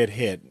 don't get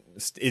hit.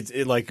 It's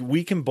like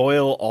we can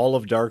boil all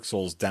of Dark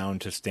Souls down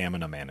to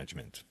stamina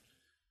management.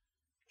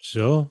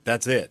 Sure.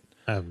 That's it.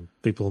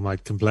 People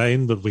might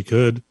complain, but we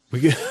could.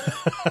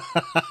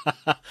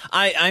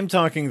 I'm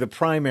talking the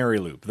primary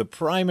loop. The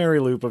primary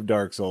loop of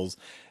Dark Souls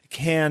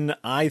can,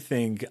 I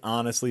think,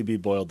 honestly be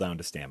boiled down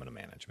to stamina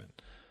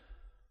management.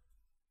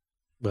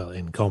 Well,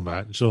 in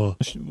combat, sure.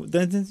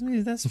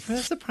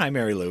 That's the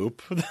primary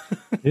loop. All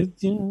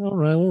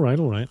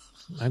right.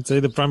 I'd say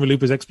the primary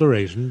loop is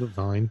exploration, but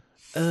fine.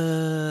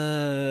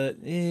 Well,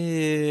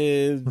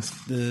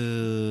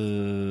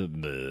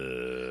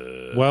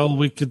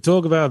 we could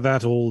talk about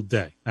that all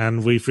day,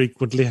 and we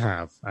frequently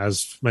have,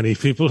 as many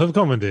people have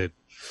commented.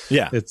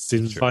 Yeah, it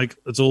seems like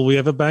it's all we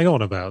ever bang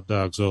on about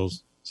Dark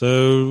Souls.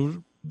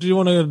 So, do you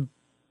want to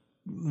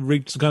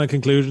reach some kind of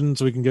conclusion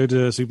so we can go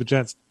to Super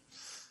Chats?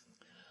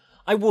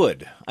 I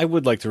would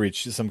like to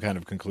reach some kind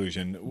of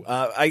conclusion.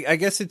 I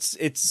guess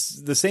it's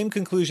the same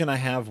conclusion I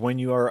have when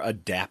you are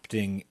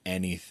adapting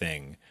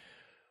anything,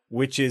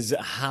 which is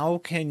how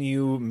can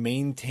you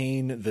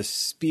maintain the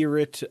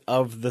spirit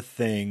of the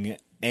thing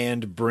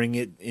and bring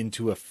it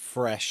into a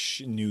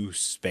fresh new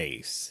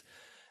space.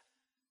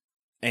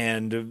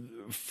 And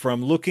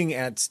from looking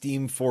at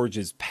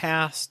Steamforge's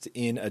past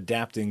in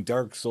adapting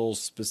Dark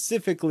Souls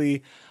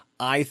specifically,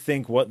 I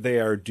think what they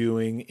are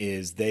doing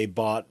is they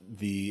bought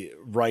the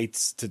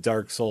rights to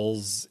Dark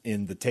Souls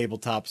in the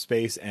tabletop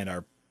space and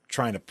are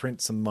trying to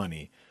print some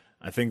money.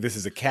 I think this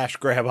is a cash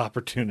grab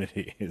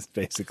opportunity, is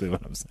basically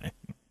what I'm saying.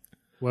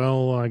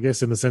 Well, I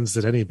guess in the sense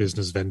that any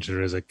business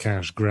venture is a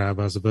cash grab,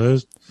 I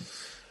suppose.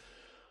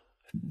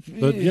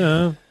 But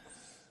yeah,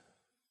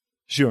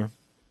 sure.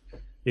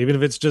 Even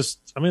if it's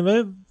just,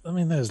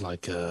 there's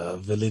like a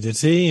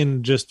validity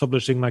in just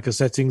publishing like a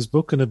settings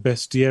book and a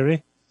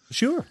bestiary.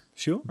 Sure.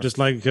 Just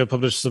like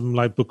publish some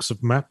like books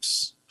of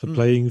maps for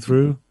playing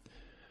through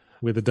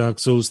with a Dark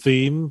Souls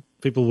theme.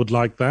 People would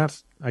like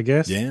that, I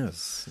guess.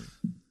 Yes.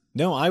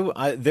 No,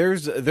 I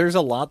there's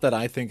a lot that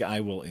I think I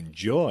will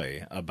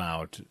enjoy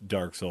about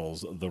Dark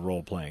Souls, the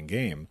role-playing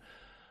game.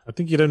 I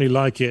think you'd only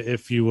like it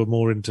if you were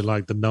more into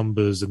like the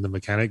numbers and the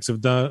mechanics of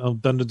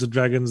Dungeons and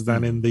Dragons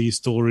than in the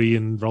story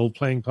and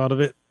role-playing part of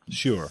it.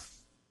 Sure.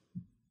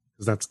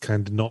 Because that's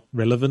kind of not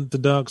relevant to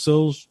Dark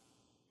Souls,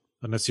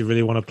 unless you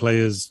really want to play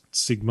as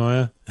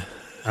Sigmire.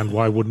 And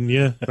why wouldn't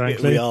you,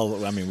 frankly? we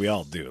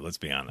all do, let's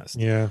be honest.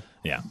 Yeah.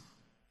 Yeah.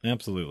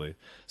 Absolutely.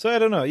 So I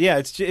don't know. Yeah,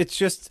 it's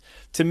just,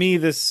 to me,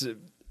 this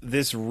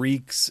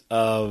reeks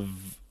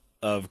of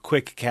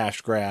quick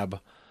cash grab,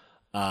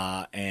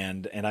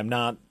 and I'm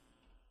not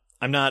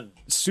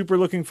super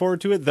looking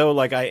forward to it, though.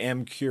 Like, I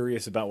am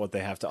curious about what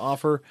they have to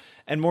offer,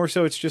 and more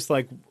so, it's just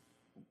like,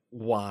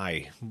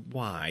 why?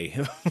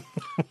 Why?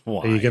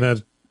 Are you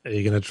gonna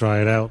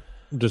try it out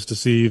just to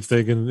see if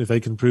they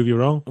can prove you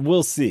wrong?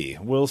 We'll see.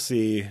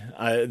 They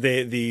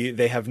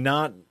have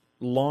not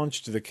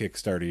launched the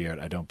Kickstarter yet,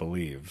 I don't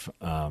believe.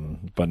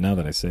 But now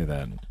that I say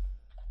that,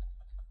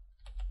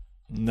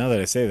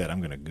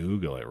 I'm going to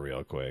Google it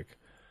real quick.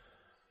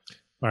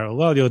 All right. Well,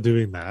 while you're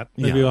doing that,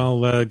 maybe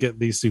I'll get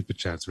these super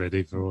chats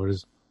ready for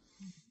orders.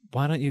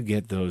 Why don't you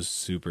get those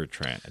super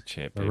chats?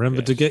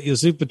 Remember to get your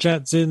super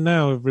chats in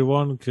now,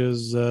 everyone,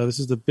 because this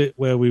is the bit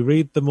where we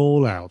read them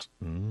all out.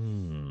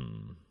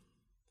 Well,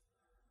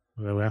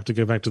 we have to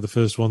go back to the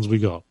first ones we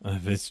got.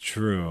 If it's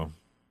true.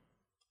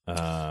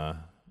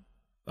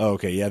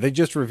 Okay, yeah, they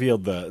just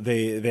revealed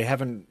they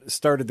haven't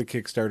started the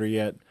Kickstarter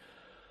yet.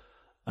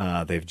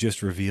 They've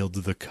just revealed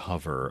the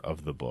cover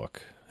of the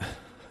book.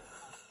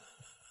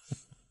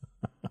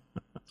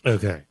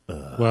 Okay.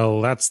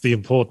 Well, that's the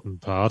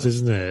important part,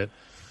 isn't it?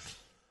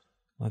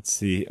 Let's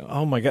see.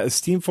 Oh my god,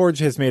 Steamforge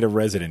has made a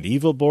Resident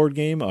Evil board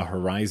game, a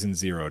Horizon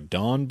Zero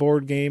Dawn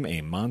board game,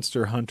 a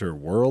Monster Hunter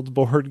World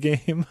board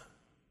game.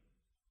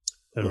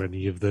 Are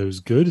any of those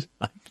good?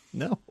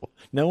 No.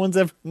 No one's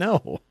ever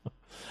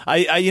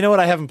I you know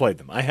what? I haven't played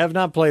them. I have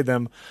not played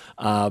them,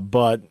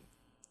 but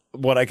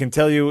what I can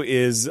tell you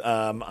is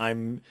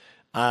I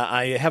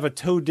have a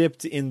toe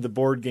dipped in the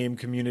board game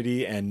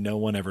community, and no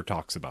one ever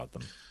talks about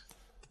them.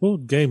 The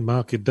board game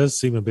market does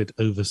seem a bit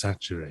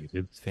oversaturated.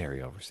 It's very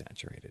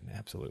oversaturated,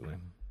 absolutely.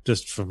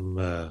 Just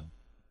from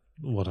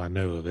what I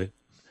know of it.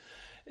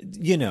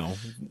 You know,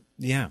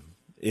 yeah,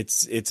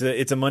 it's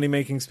a money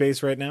making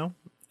space right now,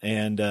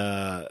 and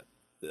I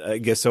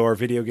guess so are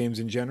video games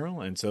in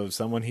general. And so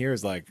someone here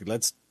is like,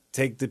 let's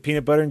take the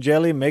peanut butter and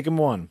jelly and make them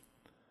one.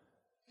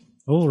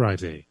 All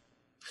righty.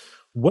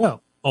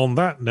 Well, on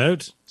that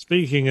note,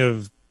 speaking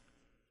of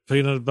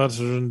peanut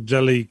butter and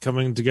jelly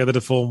coming together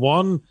to form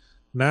one,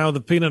 now the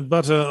peanut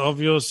butter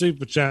of your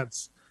super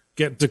chats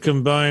get to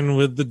combine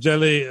with the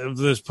jelly of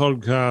this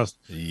podcast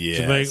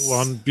to make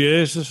one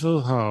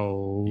beautiful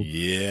whole.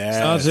 Yes.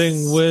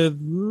 Starting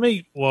with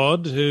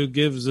Meatwad, who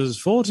gives us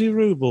 40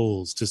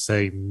 rubles to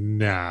say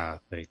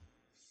nothing.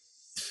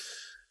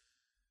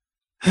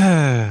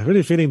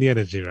 Really feeling the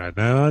energy right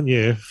now, aren't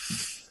you?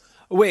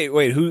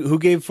 Wait, who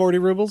gave 40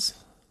 rubles?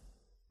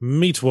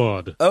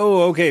 Meatwad.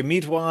 Oh, okay.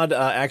 Meatwad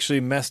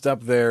actually messed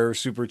up their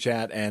super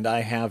chat, and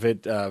I have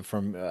it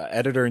from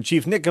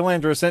editor-in-chief Nick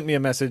Galandra sent me a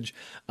message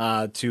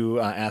to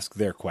ask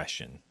their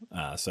question.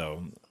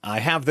 So I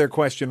have their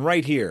question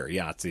right here,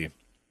 Yahtzee.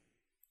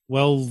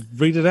 Well,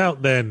 read it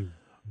out then.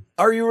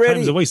 Are you ready?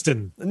 Time's a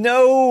wasting.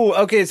 No.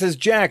 Okay, it says,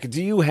 Jack,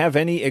 do you have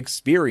any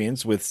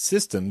experience with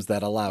systems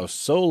that allow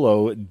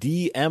solo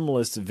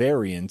DM-less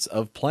variants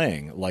of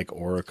playing, like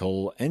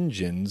Oracle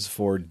engines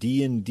for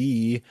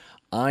D&D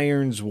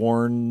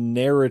Ironsworn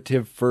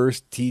narrative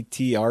first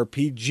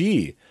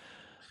TTRPG?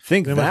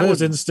 My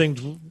first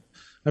instinct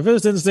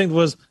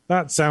was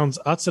that sounds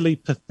utterly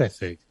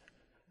pathetic.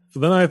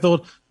 But then I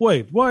thought,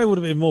 wait, why would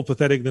it be more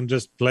pathetic than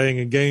just playing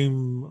a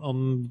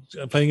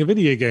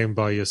video game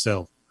by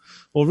yourself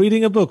or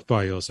reading a book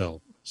by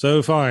yourself?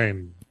 So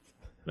fine,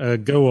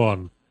 go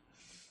on.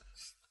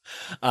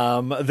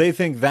 They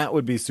think that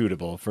would be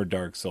suitable for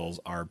Dark Souls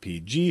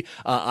RPG.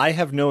 I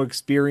have no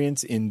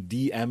experience in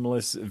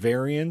DM-less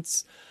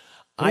variants.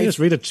 I just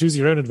read a choose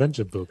your own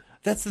adventure book.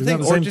 That's the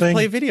thing, or just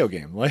play a video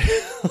game. Like,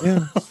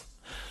 yeah.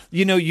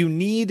 You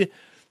need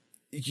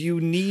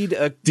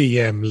a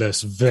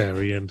DM-less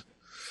variant.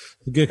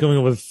 We're coming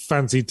up with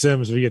fancy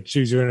terms for your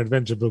choose your own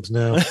adventure books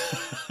now.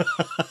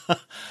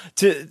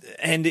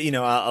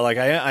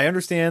 I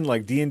understand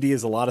like D&D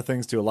is a lot of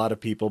things to a lot of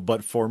people,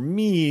 but for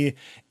me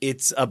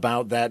it's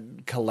about that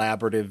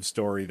collaborative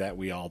story that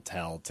we all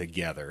tell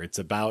together. It's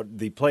about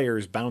the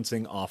players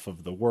bouncing off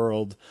of the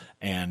world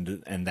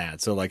and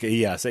that. So like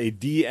yes, a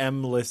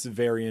DM-less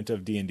variant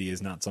of D&D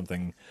is not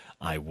something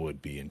I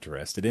would be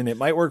interested in. It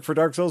might work for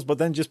Dark Souls, but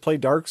then just play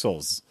Dark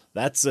Souls.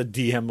 That's a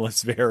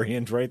DM-less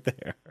variant right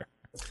there.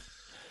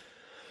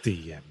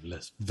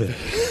 DM-less variant.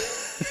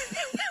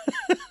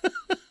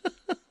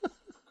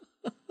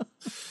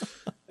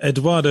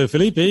 Eduardo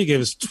Felipe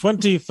gives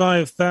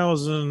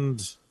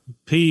 25,000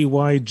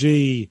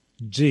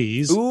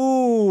 PYGGs.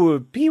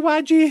 Ooh,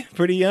 PYG,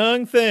 pretty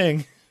young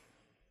thing.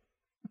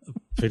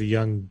 Pretty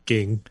young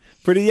ging.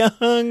 Pretty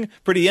young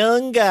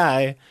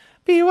guy.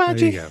 PYG. There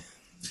you go.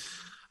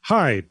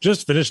 Hi,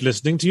 just finished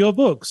listening to your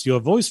books. Your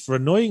voice for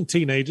annoying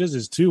teenagers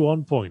is too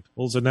on point.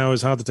 Also, now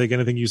it's hard to take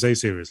anything you say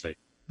seriously.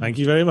 Thank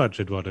you very much,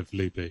 Eduardo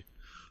Felipe.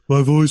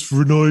 My voice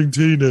for annoying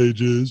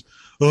teenagers.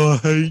 I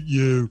hate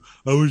you.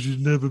 I wish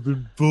you'd never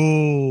been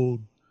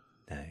born.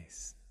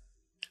 Nice.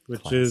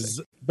 Which Classic. is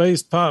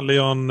based partly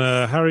on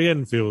Harry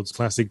Enfield's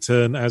classic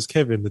turn as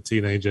Kevin the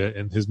teenager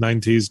in his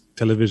 90s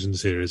television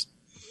series.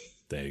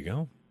 There you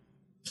go.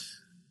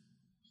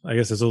 I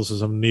guess there's also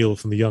some Neil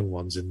from the Young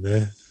Ones in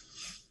there.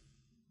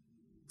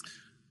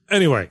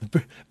 Anyway.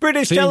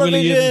 British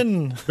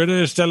television.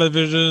 British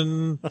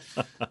television.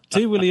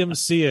 T. William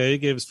CA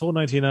gives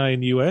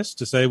 $4.99 US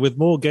to say, with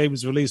more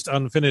games released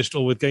unfinished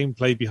or with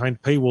gameplay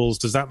behind paywalls,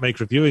 does that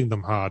make reviewing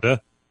them harder?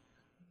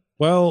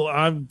 Well,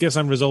 I guess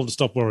I'm resolved to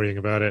stop worrying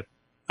about it.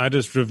 I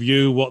just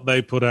review what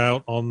they put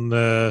out on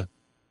the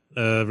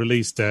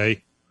release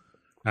day,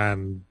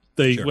 and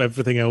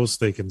everything else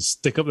they can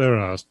stick up their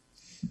arse.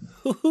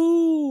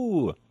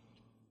 Woohoo!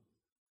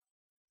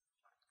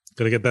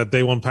 Gotta get that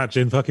day one patch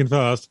in fucking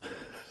fast.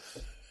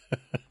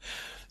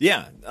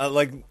 Yeah,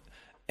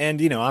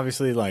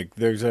 obviously, like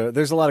there's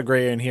a lot of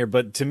gray in here,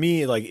 but to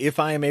me, like if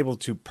I am able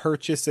to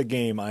purchase a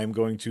game, I'm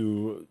going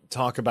to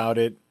talk about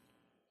it,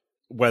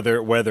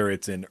 whether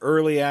it's in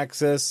early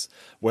access,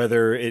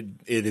 whether it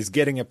is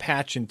getting a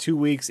patch in 2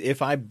 weeks.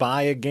 If I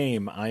buy a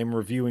game, I am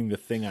reviewing the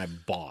thing I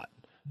bought.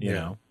 You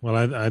know,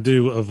 well, I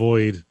do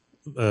avoid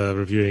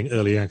reviewing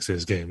early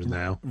access games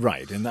now,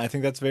 right? And I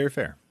think that's very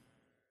fair.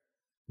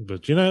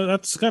 But,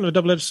 that's kind of a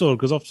double-edged sword,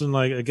 because often,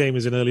 like, a game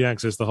is in early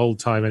access the whole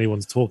time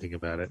anyone's talking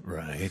about it.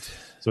 Right.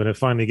 So when it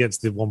finally gets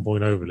the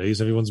 1.0 release,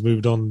 everyone's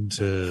moved on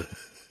to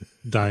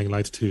Dying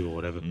Light 2 or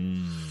whatever.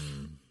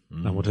 And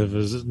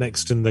whatever's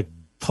next in the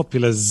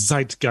popular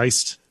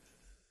zeitgeist.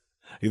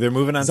 They're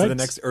moving on to the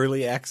next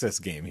early access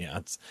game,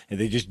 and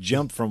they just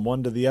jump from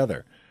one to the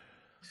other.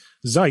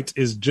 Zeit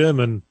is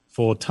German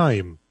for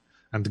time,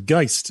 and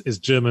Geist is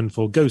German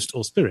for ghost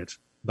or spirit.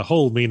 The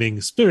whole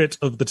meaning spirit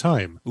of the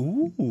time.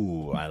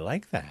 Ooh, I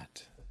like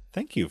that.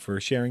 Thank you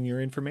for sharing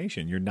your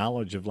information, your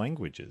knowledge of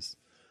languages.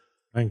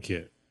 Thank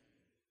you.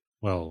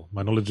 Well,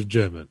 my knowledge of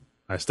German.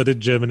 I studied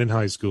German in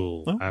high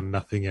school and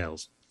nothing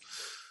else.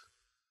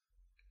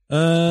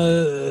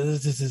 Where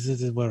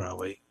are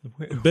we?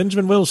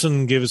 Benjamin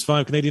Wilson gives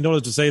 $5 Canadian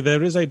to say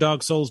there is a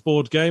Dark Souls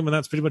board game, and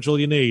that's pretty much all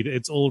you need.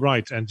 It's all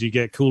right, and you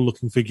get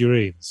cool-looking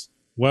figurines.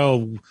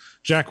 Well,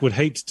 Jack would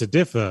hate to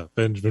differ,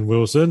 Benjamin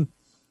Wilson.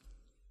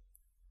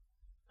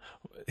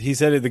 He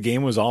said the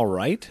game was all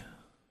right?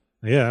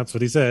 Yeah, that's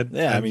what he said.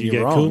 Yeah, and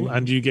you're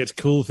wrong. You get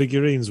cool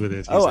figurines with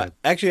it. Said.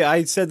 Actually,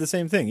 I said the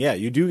same thing. Yeah,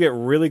 you do get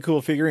really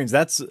cool figurines.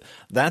 That's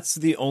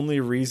the only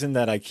reason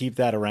that I keep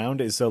that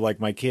around, is so like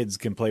my kids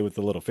can play with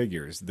the little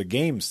figures. The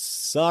game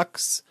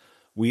sucks.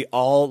 We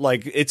all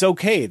it's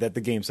okay that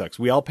the game sucks.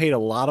 We all paid a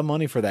lot of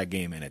money for that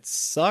game, and it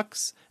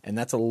sucks, and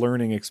that's a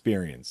learning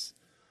experience.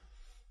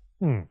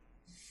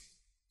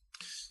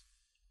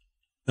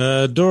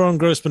 Doron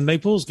Grossman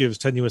Naples gives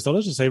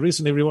 $10 to say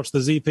recently rewatched the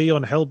ZP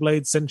on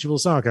Hellblade's sensual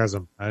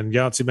sarcasm, and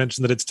Yahtzee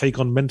mentioned that its take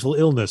on mental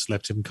illness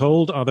left him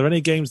cold. Are there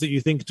any games that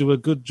you think do a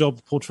good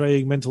job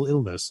portraying mental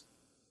illness?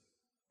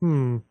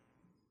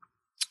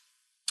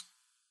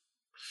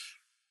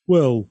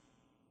 Well,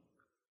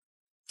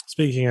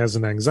 speaking as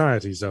an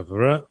anxiety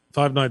sufferer,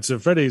 Five Nights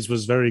at Freddy's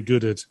was very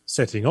good at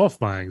setting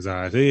off my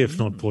anxiety, if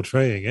not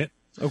portraying it.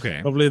 Okay.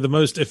 Probably the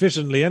most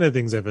efficiently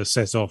anything's ever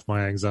set off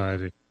my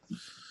anxiety.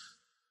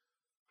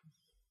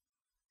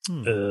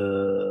 I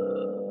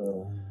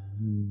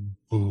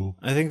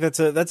think that's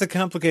a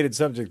complicated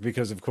subject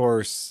because, of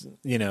course,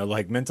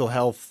 mental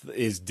health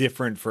is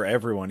different for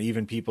everyone,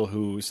 even people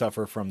who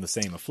suffer from the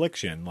same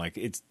affliction. Like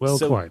it's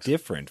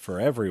different for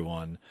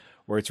everyone,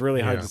 where it's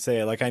really hard to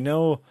say. Like I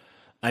know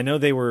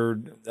they were.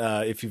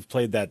 If you've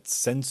played that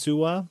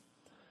Sensua,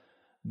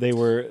 they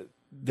were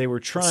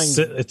trying.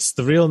 It's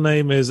the real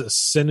name is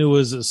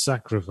Senua's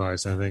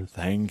Sacrifice, I think.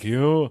 Thank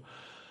you.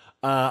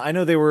 I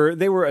know they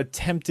were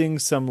attempting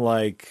some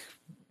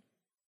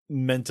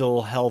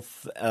mental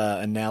health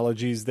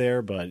analogies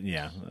there, but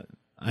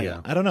I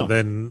don't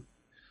know.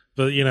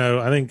 But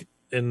I think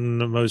in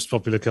most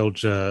popular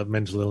culture,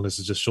 mental illness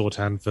is just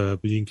shorthand for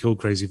being killed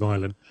crazy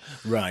violent.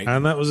 Right.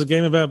 And that was a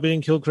game about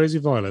being killed crazy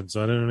violent.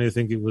 So I don't really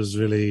think it was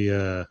really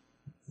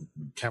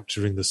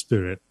capturing the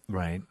spirit.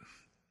 Right.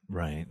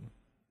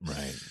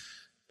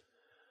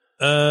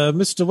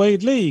 Mr.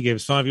 Wade Lee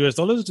gives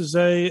 $5 to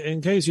say,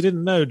 in case you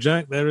didn't know,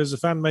 Jack, there is a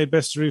fan-made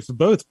bestiary for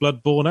both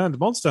Bloodborne and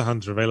Monster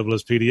Hunter available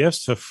as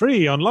PDFs for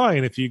free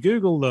online if you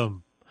Google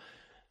them.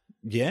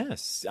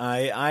 Yes,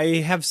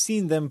 I have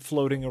seen them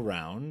floating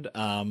around,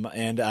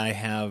 and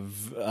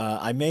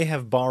I may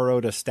have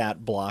borrowed a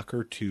stat block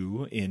or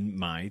two in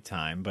my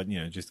time, but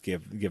just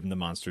give them the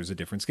monsters a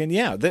different skin.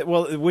 Yeah,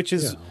 which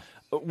is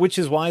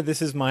why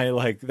this is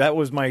my that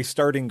was my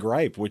starting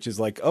gripe, which is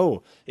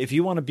if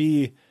you want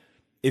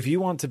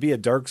to be a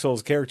Dark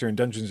Souls character in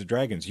Dungeons and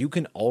Dragons, you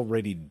can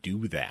already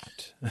do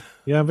that.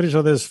 Yeah, I'm pretty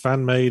sure there's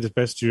fan-made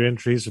bestiary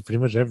entries for pretty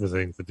much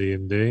everything for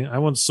D&D. I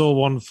once saw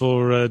one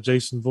for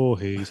Jason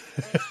Voorhees.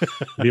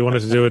 If you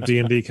wanted to do a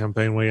D&D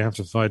campaign where you have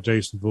to fight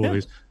Jason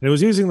Voorhees. Yeah. And it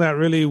was using that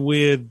really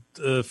weird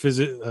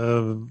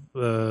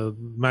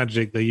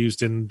magic they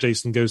used in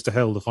Jason Goes to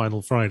Hell, the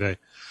Final Friday,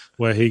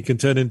 where he can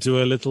turn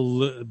into a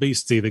little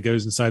beastie that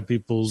goes inside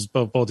people's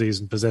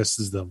bodies and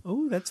possesses them.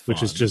 Oh, that's fun.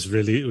 Which is just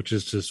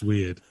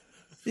weird.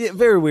 Yeah,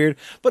 very weird,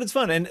 but it's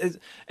fun, and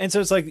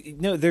so it's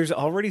there's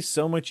already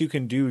so much you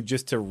can do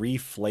just to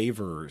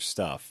re-flavor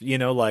stuff.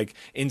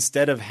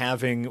 Instead of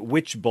having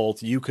Witch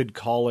Bolt, you could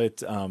call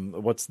it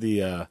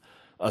a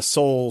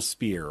Soul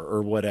Spear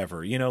or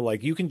whatever.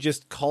 You can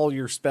just call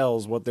your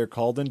spells what they're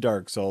called in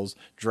Dark Souls,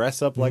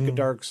 dress up like a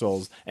Dark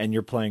Souls, and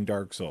you're playing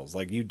Dark Souls.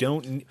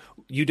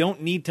 You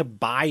don't need to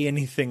buy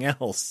anything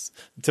else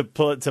to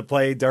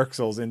play Dark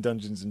Souls in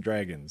Dungeons and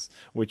Dragons,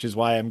 which is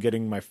why I'm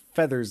getting my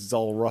feathers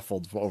all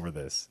ruffled over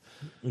this.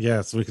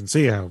 Yes, we can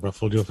see how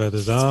ruffled your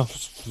feathers are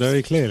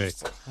very clearly.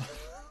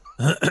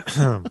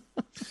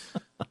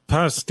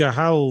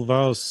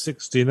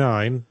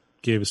 Pascalval69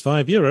 gives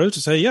 €5 to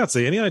say,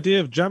 Yahtzee, any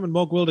idea if Jam and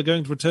Mogworld are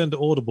going to return to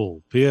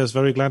Audible? P.S.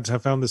 Very glad to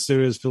have found this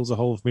series, fills a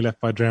hole for me left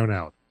by Drown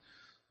Out.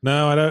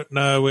 No, I don't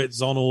know.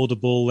 It's on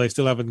Audible. They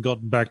still haven't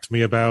gotten back to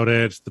me about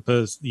it.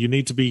 You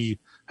need to be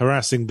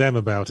harassing them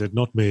about it,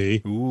 not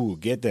me. Ooh,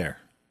 get there.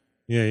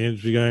 Yeah, you need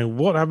to be going,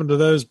 what happened to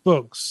those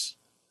books?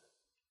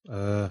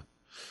 Why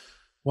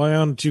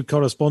aren't you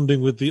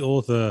corresponding with the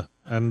author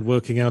and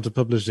working out a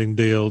publishing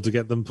deal to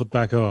get them put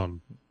back on?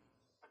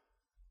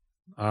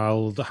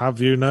 I'll have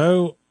you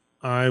know,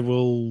 I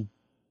will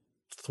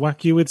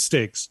thwack you with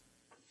sticks.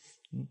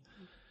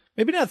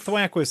 Maybe not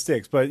thwack with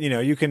sticks, but,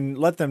 you can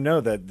let them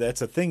know that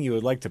that's a thing you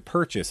would like to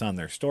purchase on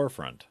their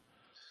storefront.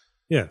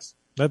 Yes.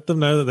 Let them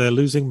know that they're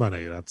losing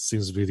money. That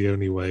seems to be the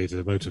only way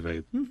to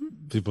motivate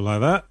people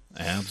like that.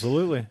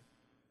 Absolutely.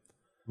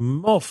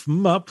 Moff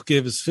Mupp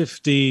gives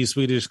 50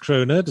 Swedish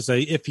krona to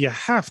say, if you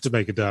have to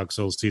make a Dark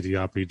Souls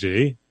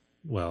TTRPG,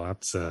 well,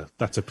 that's a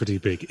pretty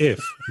big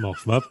if,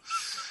 Moff Mupp.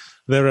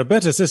 There are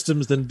better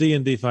systems than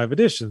D&D 5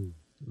 Edition.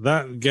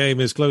 That game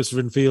is closer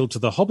in feel to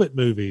the Hobbit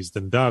movies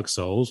than Dark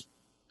Souls.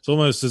 It's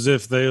almost as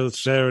if they'll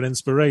share an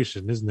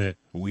inspiration, isn't it?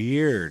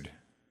 Weird.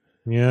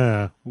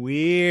 Yeah.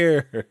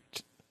 Weird.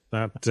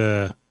 That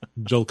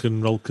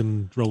Jolkin,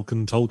 Rolkin,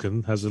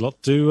 Tolkien has a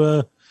lot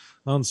to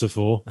answer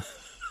for.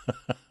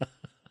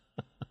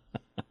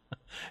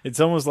 It's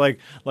almost like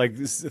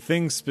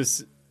things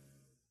specific.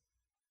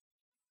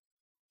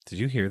 Did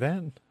you hear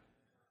that?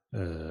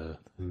 No.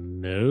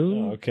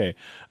 Oh, okay.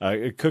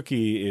 A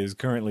cookie is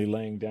currently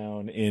laying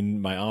down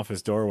in my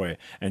office doorway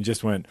and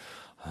just went,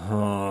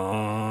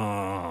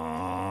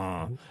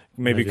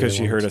 maybe because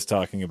she heard us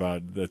talking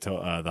about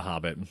the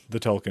Hobbit,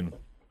 the Tolkien.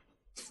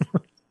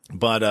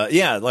 But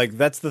yeah,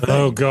 that's the thing.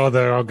 Oh God,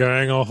 they're all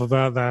going off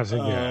about that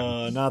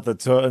again. Not the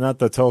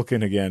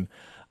Tolkien again.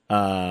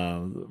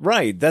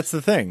 Right, that's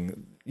the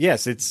thing.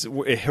 Yes, it's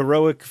a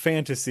heroic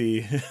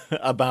fantasy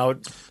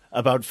about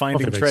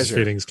finding Toffee treasure. Makes his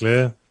feelings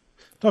clear.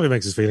 Toffee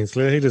makes his feelings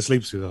clear. He just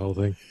sleeps through the whole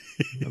thing.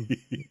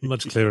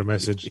 Much clearer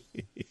message.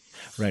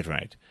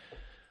 Right.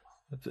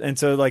 And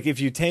so, if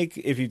you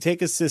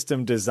take a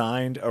system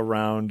designed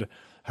around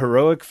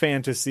heroic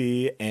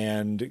fantasy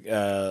and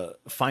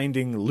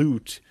finding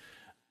loot,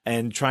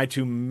 and try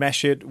to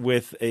mesh it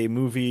with a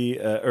movie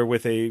or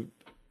with a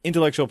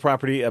intellectual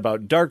property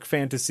about dark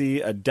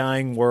fantasy, a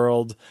dying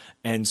world,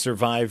 and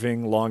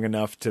surviving long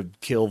enough to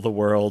kill the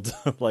world,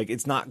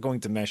 it's not going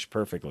to mesh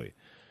perfectly.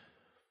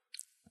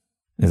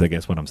 Is I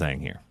guess what I'm saying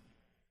here.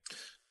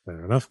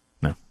 Fair enough.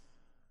 No.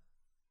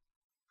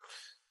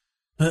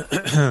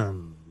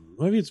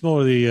 Maybe it's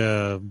more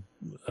the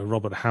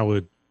Robert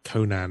Howard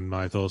Conan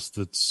mythos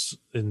that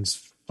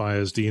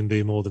inspires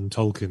D&D more than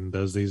Tolkien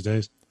does these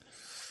days.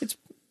 It's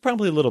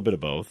probably a little bit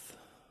of both.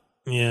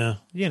 Yeah.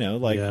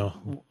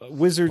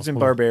 Wizards and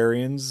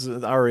barbarians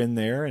are in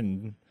there,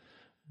 and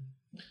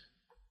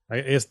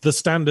I guess the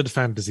standard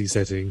fantasy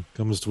setting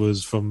comes to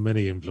us from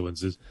many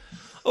influences.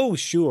 Oh,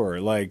 sure.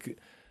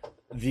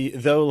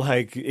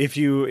 If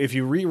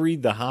you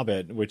reread The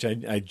Hobbit, which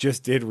I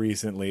just did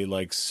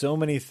recently, so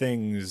many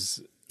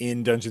things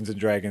in Dungeons and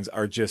Dragons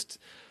are just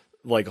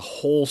like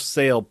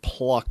wholesale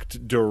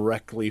plucked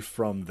directly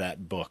from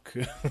that book,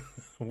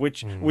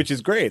 which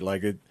is great.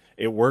 Like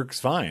it works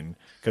fine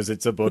because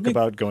it's a book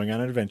about going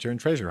on an adventure and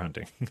treasure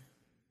hunting.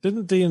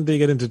 Didn't D&D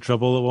get into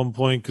trouble at one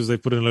point because they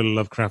put in little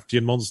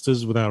Lovecraftian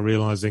monsters without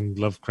realizing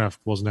Lovecraft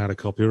wasn't out of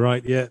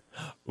copyright yet?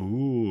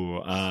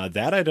 Ooh,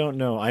 that I don't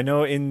know. I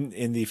know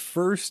in the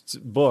first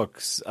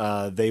books,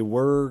 they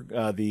were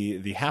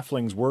the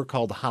halflings were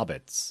called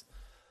hobbits,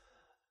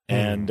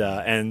 and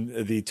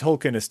the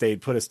Tolkien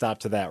estate put a stop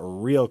to that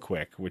real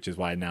quick, which is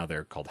why now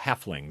they're called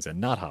halflings and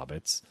not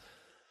hobbits.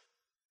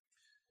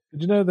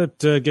 Did you know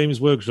that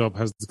Games Workshop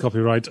has the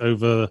copyright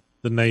over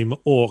the name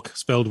orc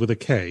spelled with a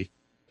K?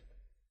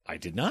 I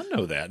did not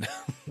know that.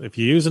 If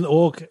you use an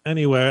orc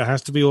anywhere, it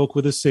has to be orc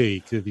with a C.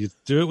 'Cause if you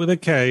do it with a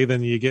K,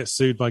 then you get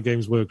sued by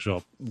Games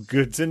Workshop.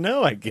 Good to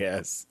know, I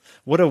guess.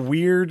 What a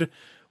weird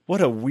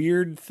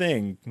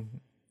thing.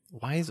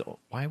 Why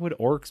would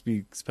orcs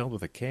be spelled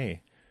with a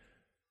K?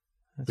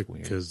 That's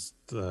weird. Because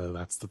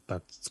that's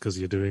because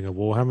you're doing a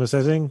Warhammer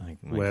setting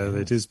where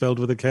it is spelled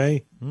with a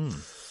K.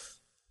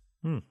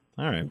 All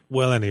right.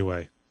 Well,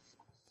 anyway.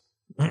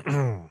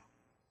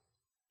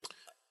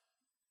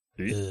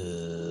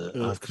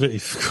 I've completely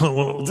forgotten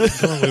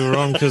what we were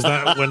on because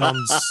that went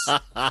on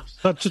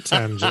such a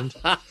tangent.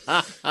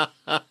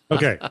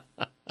 Okay.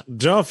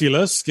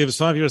 Jarfulus gives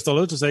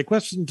 $5 to say,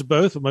 question to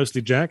both, but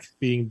mostly Jack,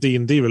 being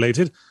D&D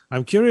related.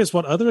 I'm curious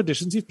what other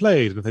editions you've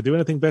played and if they do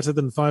anything better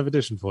than 5th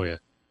edition for you.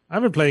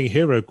 I've been playing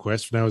Hero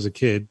Quest when I was a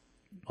kid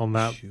on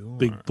that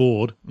big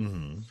board.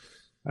 Mm-hmm.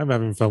 I'm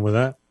having fun with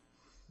that.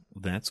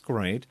 That's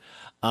great.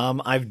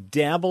 I've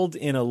dabbled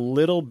in a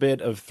little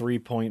bit of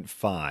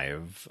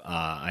 3.5.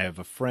 I have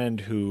a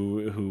friend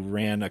who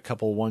ran a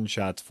couple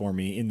one-shots for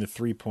me in the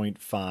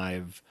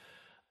 3.5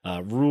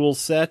 rule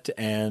set,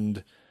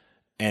 and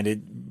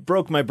it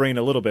broke my brain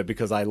a little bit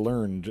because I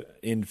learned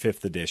in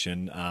 5th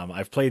edition.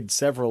 I've played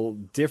several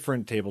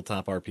different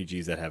tabletop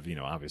RPGs that have,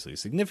 obviously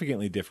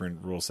significantly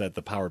different rule set.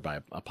 The Powered by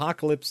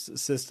Apocalypse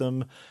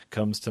system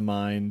comes to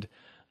mind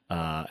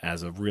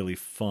as a really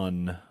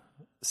fun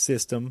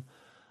system.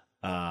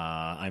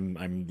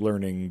 I'm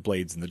learning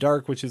Blades in the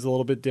Dark, which is a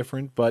little bit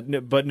different, but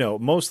no,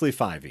 mostly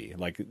 5e,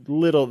 like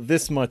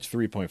this much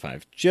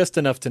 3.5, just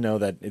enough to know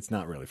that it's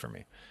not really for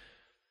me.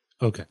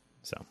 Okay.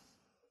 So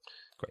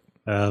great.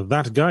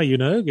 That guy,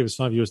 gives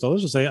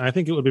 $5 to say, I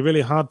think it would be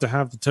really hard to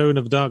have the tone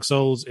of Dark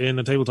Souls in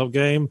a tabletop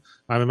game.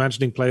 I'm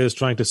imagining players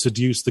trying to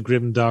seduce the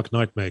grim, dark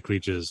nightmare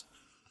creatures.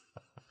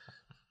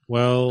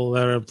 Well,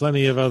 there are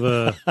plenty of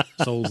other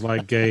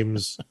Souls-like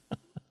games.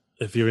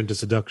 If you're into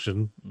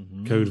seduction,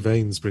 Code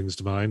Vein springs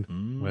to mind,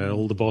 where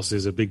all the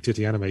bosses are big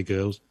titty anime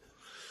girls.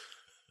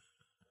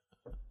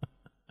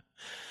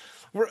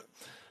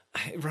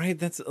 Right,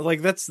 that's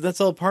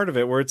all part of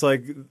it. Where it's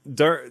like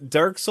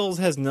Dark Souls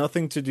has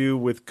nothing to do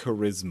with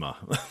charisma.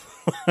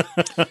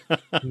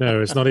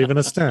 No, it's not even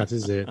a stat,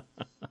 is it?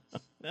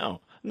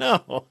 No.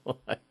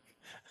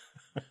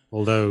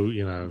 Although,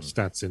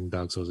 stats in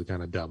Dark Souls are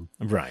kind of dumb.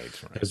 Right.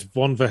 There's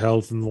one for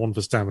health and one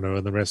for stamina,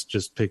 and the rest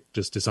just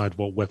decide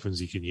what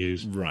weapons you can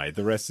use. Right.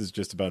 The rest is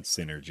just about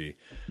synergy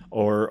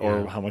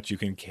or how much you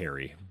can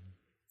carry.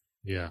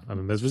 Yeah. And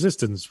then there's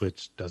resistance,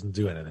 which doesn't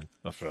do anything.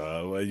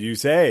 Well, you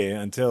say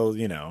until,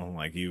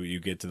 you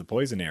get to the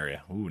poison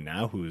area. Ooh,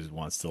 now who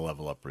wants to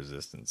level up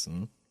resistance?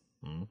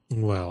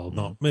 Well,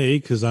 not me,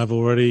 because I've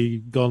already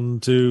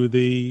gone to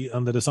the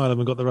Undead Asylum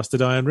and got the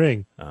Rusted Iron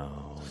Ring.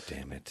 Oh,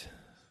 damn it.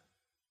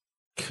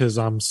 Because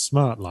I'm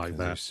smart like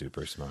that. You're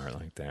super smart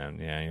like that.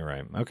 Yeah, you're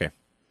right. Okay.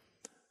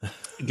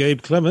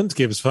 Gabe Clement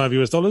gives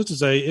 $5 to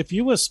say, if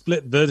you were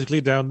split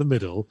vertically down the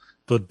middle,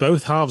 but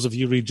both halves of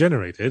you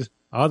regenerated,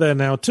 are there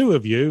now 2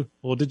 of you,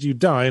 or did you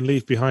die and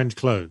leave behind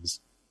clones?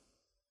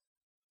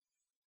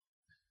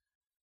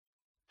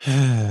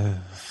 I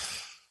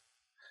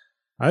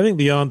think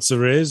the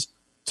answer is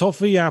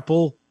toffee,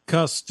 apple,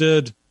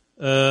 custard,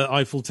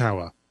 Eiffel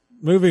Tower.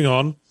 Moving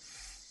on.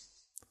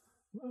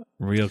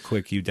 Real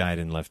quick, you died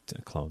and left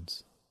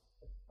clones.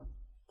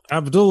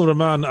 Abdul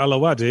Rahman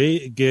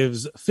Alawadi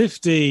gives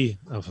 50,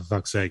 for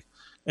fuck's sake,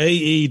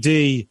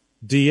 AED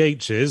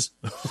DHs.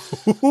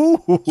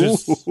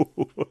 Just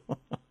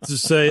to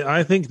say,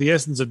 I think the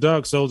essence of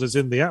Dark Souls is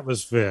in the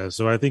atmosphere,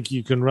 so I think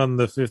you can run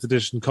the 5th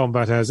edition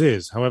combat as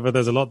is. However,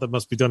 there's a lot that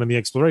must be done in the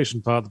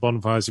exploration part, the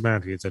bonfires,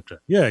 humanity, etc.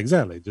 Yeah,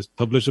 exactly. Just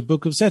publish a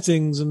book of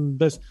settings and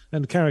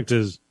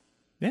characters.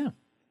 Yeah.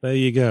 There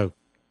you go.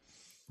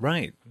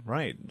 Right.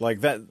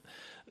 Like that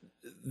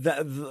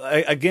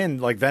again,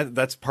 like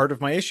that's part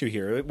of my issue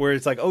here, where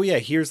it's like, oh yeah,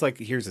 here's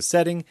a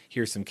setting,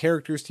 here's some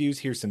characters to use,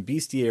 here's some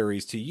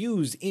bestiaries to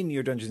use in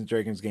your Dungeons and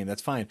Dragons game.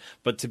 That's fine.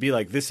 But to be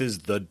like, this is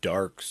the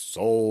Dark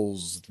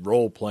Souls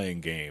role-playing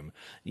game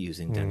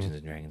using Dungeons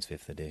and Dragons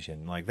 5th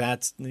edition. Like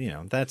that's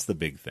the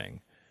big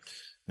thing.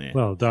 Yeah.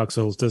 Well, Dark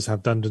Souls does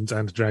have Dungeons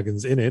and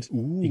Dragons in it.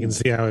 Ooh. You can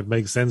see how it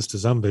makes sense to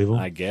some people,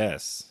 I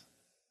guess.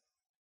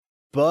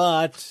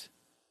 But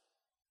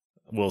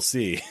we'll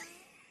see.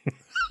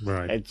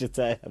 Right.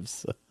 I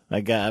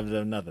have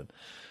nothing.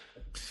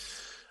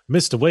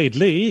 Mr. Wade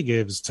Lee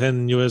gives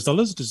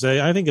 $10 to say,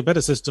 I think a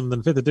better system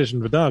than 5th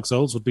edition for Dark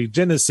Souls would be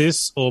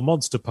Genesis or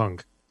Monster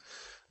Punk.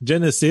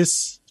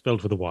 Genesis,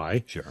 spelled with a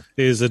Y, Sure.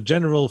 is a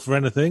general for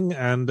anything,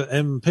 and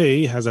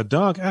MP has a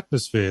dark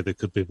atmosphere that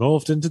could be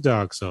morphed into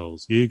Dark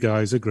Souls. You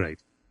guys are great.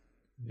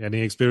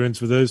 Any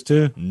experience with those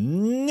two?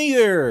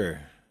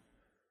 Neither.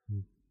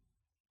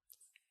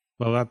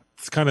 Well, that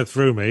kind of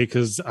threw me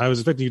because I was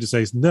expecting you to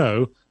say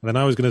no, and then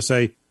I was going to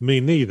say me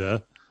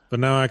neither, but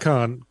now I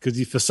can't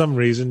because for some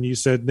reason you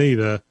said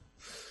neither,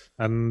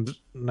 and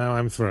now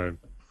I'm thrown.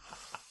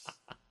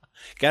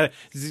 Got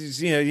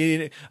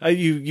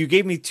you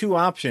gave me two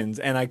options,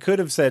 and I could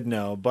have said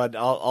no, but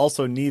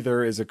also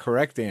neither is a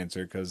correct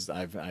answer because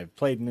I've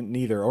played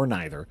neither or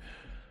neither.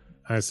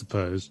 I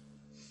suppose.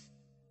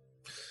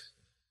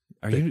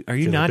 Are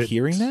you not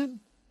hearing that?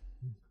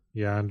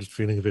 Yeah, I'm just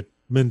feeling a bit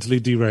mentally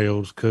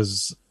derailed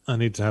because I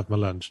need to have my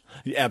lunch.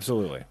 Yeah,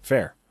 absolutely.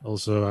 Fair.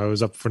 Also, I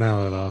was up for an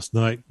hour last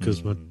night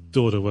because my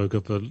daughter woke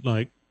up at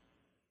like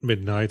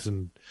midnight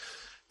and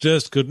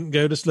just couldn't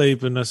go to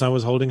sleep unless I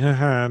was holding her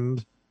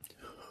hand.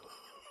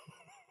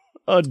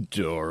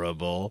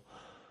 Adorable.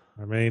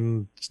 I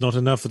mean, it's not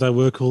enough that I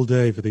work all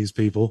day for these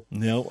people.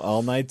 No,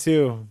 all night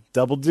too.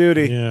 Double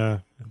duty. Yeah,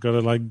 I've got to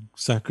like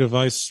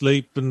sacrifice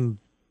sleep and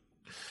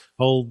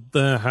hold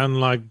their hand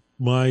like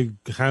my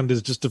hand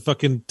is just a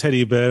fucking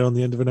teddy bear on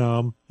the end of an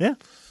arm. Yeah.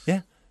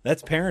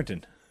 That's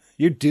parenting.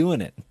 You're doing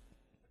it.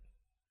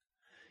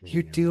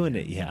 You're doing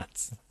it,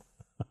 Yachts.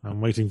 I'm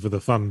waiting for the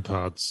fun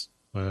parts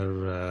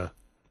where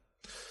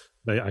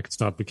I can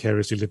start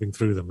vicariously living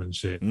through them and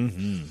shit.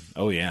 Mm-hmm.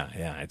 Oh, yeah,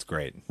 it's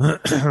great.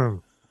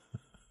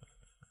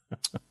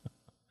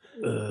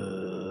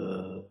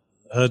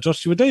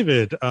 Joshua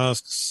David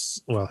asks,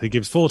 well, he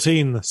gives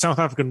 14 South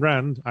African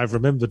Rand. I've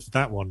remembered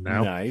that one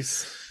now.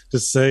 Nice. To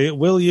say,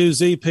 will you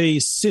ZP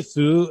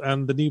Sifu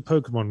and the new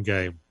Pokemon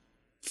game?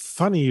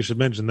 Funny you should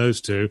mention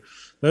those two.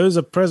 Those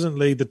are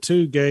presently the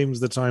two games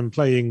that I'm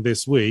playing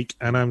this week,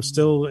 and I'm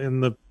still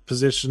in the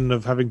position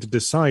of having to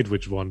decide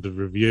which one to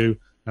review,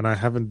 and I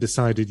haven't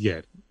decided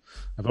yet.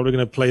 I'm probably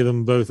going to play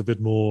them both a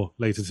bit more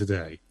later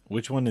today.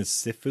 Which one is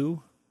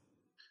Sifu?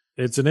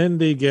 It's an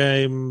indie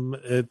game.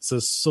 It's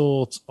a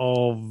sort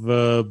of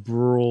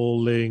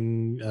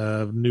brawling,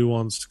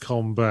 nuanced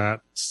combat,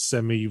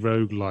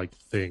 semi-roguelike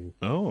thing.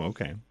 Oh,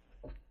 okay.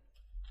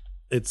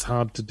 It's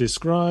hard to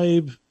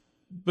describe,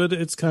 but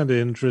it's kind of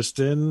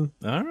interesting.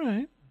 All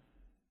right.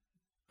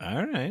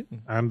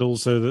 And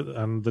also,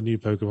 the new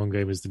Pokemon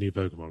game is the new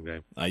Pokemon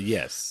game.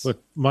 Yes. But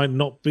might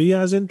not be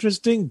as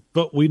interesting,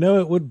 but we know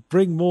it would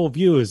bring more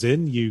viewers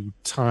in, you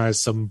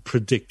tiresome,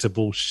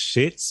 predictable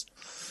shits.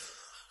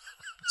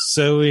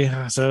 So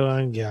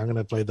I'm going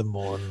to play them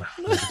more and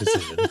make a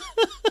decision.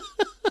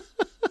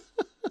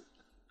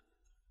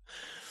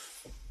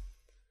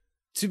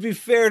 To be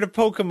fair to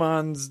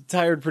Pokemon's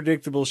tired,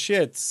 predictable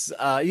shits,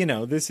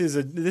 this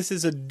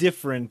is a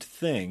different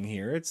thing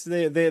here.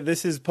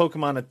 This is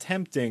Pokemon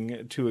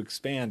attempting to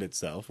expand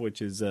itself,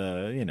 which is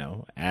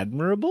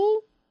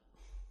admirable.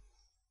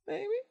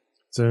 Maybe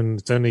It's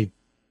only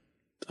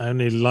I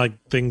only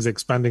like things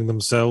expanding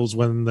themselves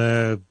when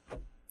they're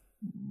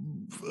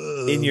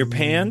in your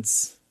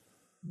pants.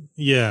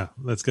 Yeah,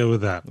 let's go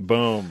with that.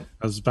 Boom.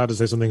 I was about to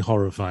say something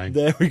horrifying.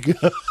 There we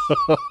go.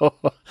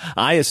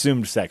 I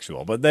assumed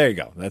sexual, but there you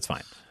go. That's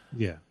fine.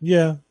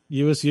 Yeah,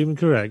 you assumed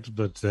correct,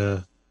 but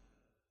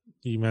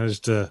you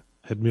managed to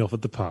head me off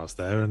at the pass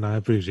there, and I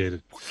appreciate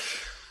it.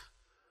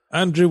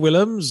 Andrew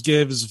Willems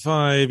gives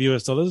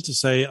 $5 to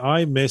say,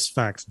 I miss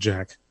Fact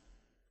Jack.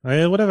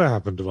 Whatever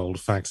happened to old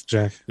Fact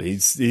Jack?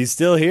 He's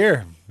still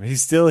here.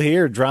 He's still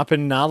here,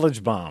 dropping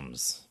knowledge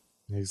bombs.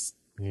 He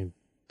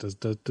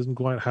doesn't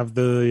quite have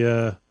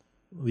the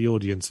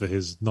audience for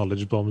his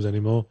knowledge bombs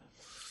anymore.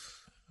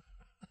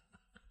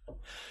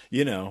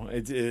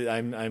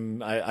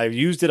 I've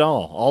used it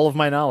all. All of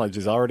my knowledge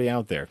is already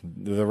out there.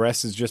 The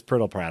rest is just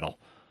prittle prattle.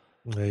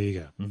 There you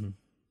go. Mm-hmm.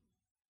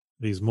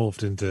 He's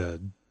morphed into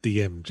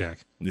DM Jack.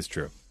 It's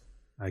true.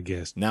 I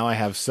guess. Now I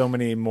have so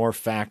many more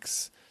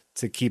facts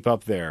to keep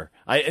up there.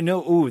 I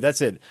know. Ooh,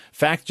 that's it.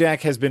 Fact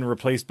Jack has been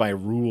replaced by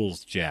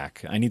Rules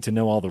Jack. I need to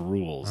know all the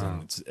rules,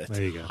 and it's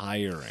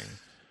tiring.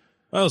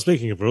 Well,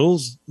 speaking of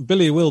rules,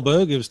 Billy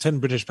Wilbur gives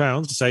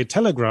 £10 to say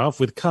telegraph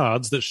with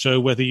cards that show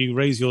whether you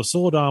raise your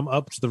sword arm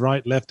up to the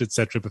right, left,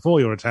 etc. before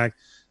your attack.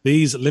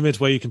 These limit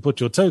where you can put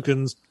your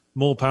tokens.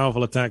 More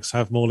powerful attacks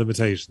have more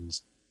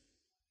limitations.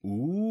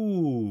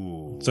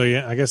 Ooh. So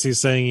yeah, I guess he's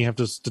saying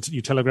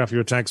you telegraph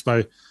your attacks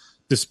by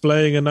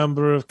displaying a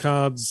number of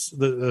cards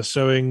that are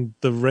showing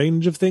the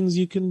range of things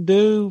you can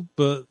do,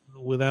 but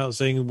without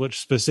saying which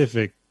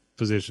specific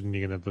position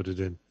you're going to put it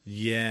in.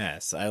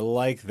 Yes, I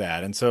like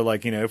that. And so,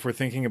 if we're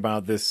thinking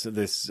about this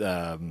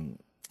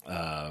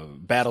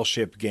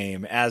battleship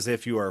game as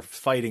if you are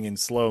fighting in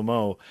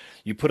slow-mo,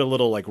 you put a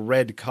little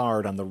red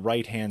card on the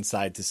right-hand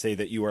side to say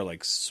that you are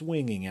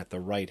swinging at the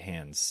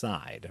right-hand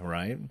side,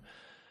 right?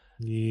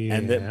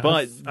 Yeah,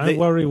 I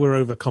worry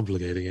we're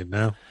overcomplicating it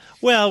now.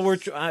 Well,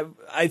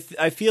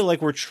 I feel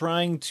like we're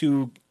trying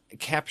to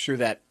capture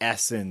that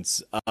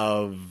essence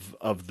of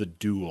the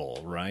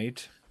duel,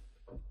 right?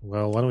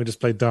 Well, why don't we just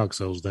play Dark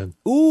Souls then?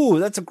 Ooh,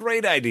 that's a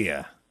great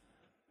idea.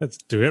 Let's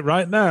do it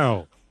right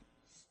now.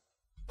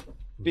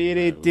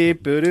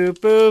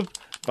 Beep-a-deep-a-doop-boop.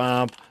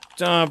 Bump,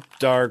 jump,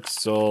 Dark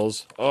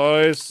Souls. Oh,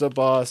 it's the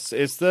boss.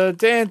 It's the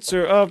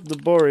dancer of the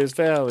Boreas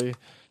Valley.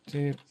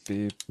 Deep,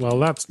 beep. Well,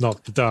 that's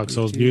not the Dark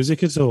Souls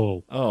music at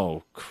all.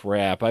 Oh,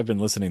 crap. I've been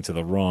listening to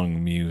the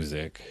wrong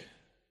music.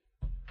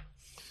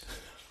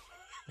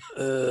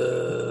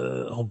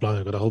 Oh, blimey,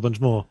 I've got a whole bunch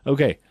more.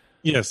 Okay.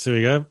 Yes, here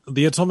we go.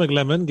 The Atomic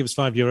Lemon gives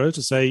 €5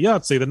 to say,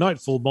 Yahtzee, the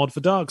Nightfall mod for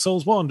Dark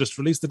Souls 1 just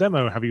released the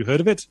demo. Have you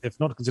heard of it? If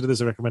not, consider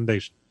this a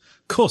recommendation.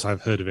 Of course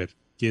I've heard of it.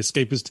 The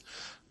Escapist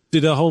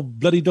did a whole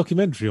bloody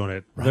documentary on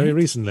it very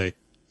recently.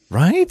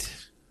 Right?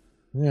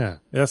 Yeah,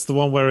 that's the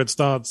one where it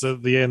starts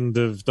at the end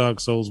of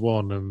Dark Souls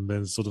 1 and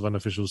then sort of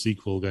unofficial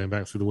sequel going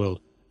back through the world.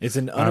 It's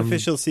an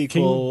unofficial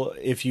sequel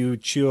if you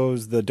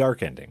chose the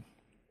dark ending.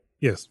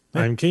 Yes,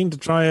 I'm keen to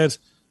try it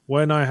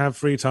when I have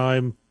free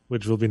time,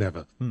 which will be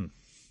never.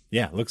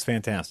 Yeah, looks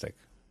fantastic.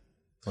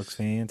 Looks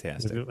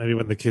fantastic. Maybe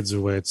when the kids are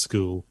away at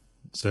school.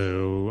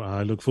 So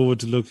I look forward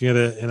to looking at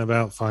it in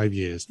about 5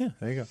 years. Yeah,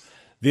 there you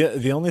go.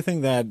 The only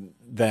thing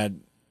that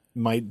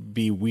might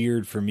be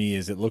weird for me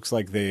is it looks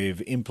like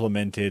they've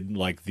implemented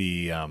like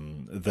the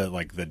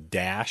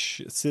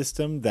dash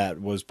system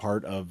that was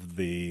part of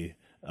the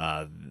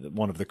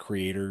one of the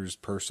creators'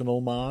 personal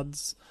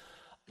mods.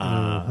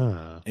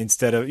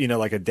 Instead of,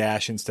 like a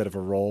dash instead of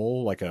a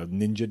roll, like a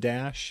ninja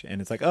dash.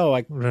 And it's like, oh,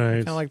 I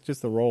kind of like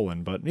just the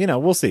rolling, but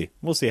we'll see.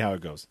 We'll see how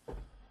it goes.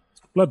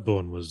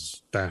 Bloodborne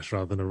was dash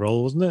rather than a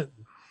roll, wasn't it?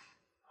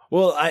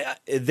 Well,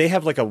 they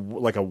have like a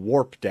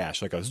warp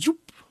dash, like a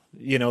zoop,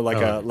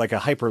 like a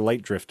hyper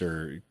light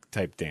drifter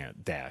type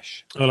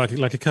dash. Oh,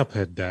 like a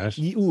Cuphead dash.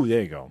 Ooh,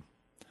 there you go.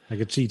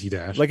 Like a cheaty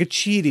dash. Like a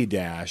cheaty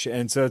dash.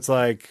 And so it's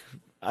like,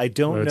 I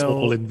don't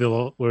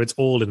know where it's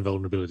all in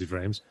vulnerability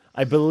frames.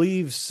 I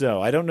believe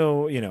so. I don't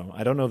know,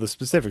 I don't know the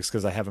specifics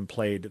because I haven't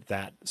played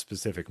that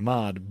specific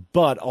mod,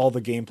 but all the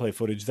gameplay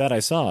footage that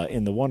I saw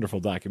in the wonderful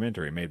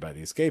documentary made by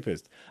The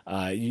Escapist,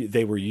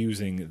 they were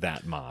using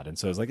that mod. And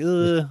so I was like,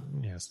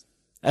 yes.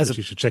 Which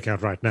you should check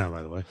out right now,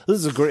 by the way.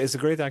 It's a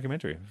great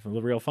documentary.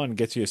 Real fun.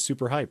 Gets you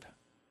super hype.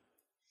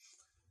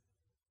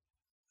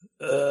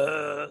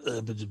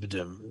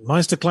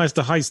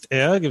 Meisterkleister Heist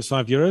Air gives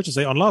 €5 to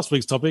say, on last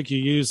week's topic, you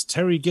used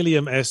Terry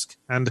Gilliam-esque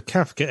and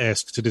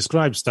Kafka-esque to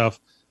describe stuff.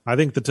 I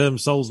think the term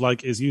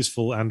Souls-like is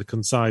useful and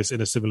concise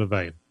in a similar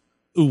vein.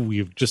 Ooh,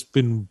 you've just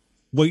been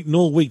waiting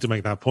all week to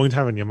make that point,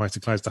 haven't you,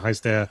 Meisterkleister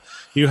Heist Air?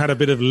 You had a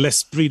bit of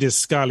l'esprit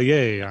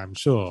d'escalier, I'm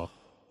sure.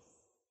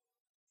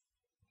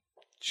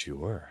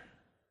 Sure.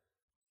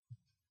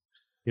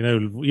 You know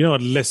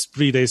what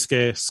l'esprit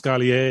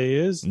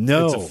d'escalier is?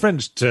 No. It's a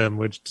French term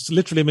which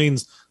literally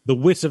means the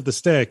wit of the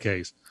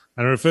staircase,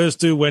 and it refers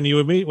to when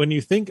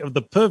you think of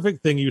the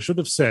perfect thing you should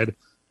have said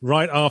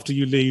right after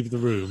you leave the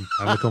room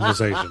and the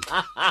conversation.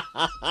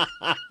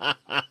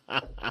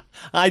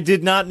 I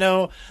did not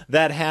know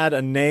that had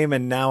a name,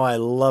 and now I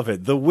love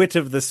it. The wit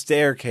of the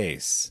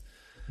staircase.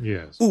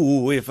 Yes.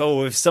 Ooh,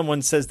 if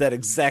someone says that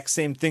exact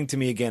same thing to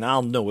me again,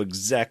 I'll know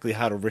exactly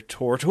how to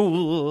retort.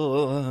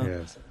 Ooh.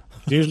 Yes.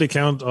 Usually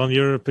count on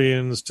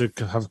Europeans to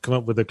have come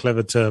up with a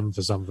clever term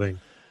for something.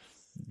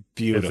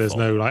 Beautiful. If there's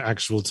no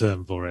actual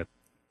term for it.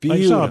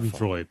 Beautiful. Like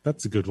Schadenfreude.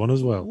 That's a good one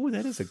as well. Ooh,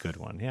 that is a good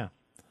one, yeah.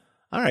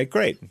 All right,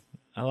 great.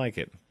 I like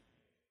it.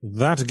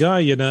 That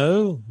guy,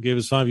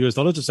 gives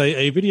 $5 to say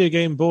a video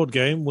game board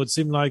game would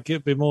seem like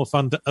it'd be more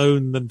fun to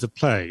own than to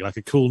play, like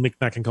a cool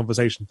knick-knack and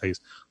conversation piece.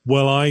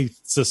 Well, I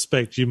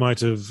suspect you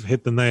might have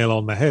hit the nail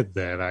on the head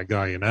there, that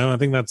guy, I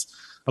think that's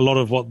a lot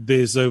of what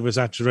this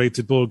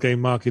oversaturated board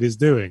game market is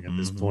doing at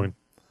this point.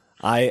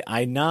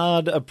 I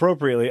nod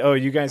appropriately. Oh,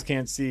 you guys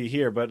can't see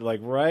here, but like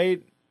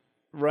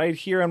right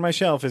here on my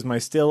shelf is my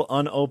still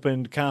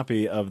unopened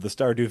copy of the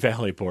Stardew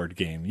Valley board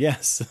game.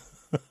 Yes.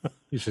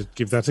 You should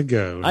give that a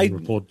go and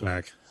report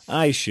back.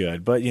 I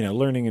should, but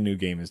learning a new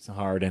game is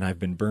hard, and I've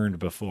been burned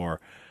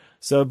before.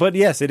 So, but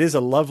yes, it is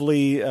a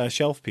lovely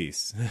shelf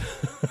piece.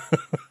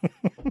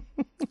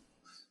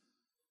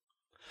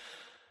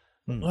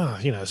 Well,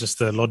 it's just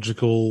the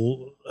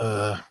logical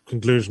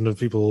conclusion of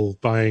people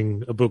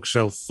buying a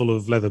bookshelf full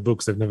of leather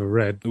books they've never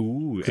read.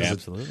 Ooh,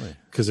 absolutely.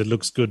 Because it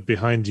looks good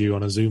behind you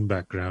on a Zoom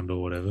background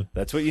or whatever.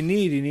 That's what you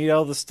need. You need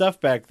all the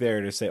stuff back there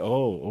to say,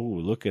 oh,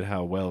 look at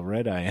how well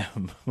read I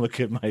am.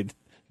 Look at my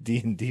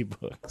D&D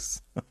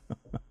books.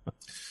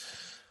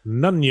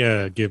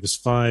 Nunya gives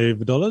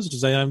 $5 to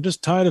say, I'm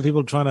just tired of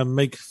people trying to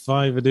make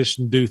 5th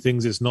edition do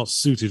things it's not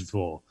suited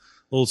for.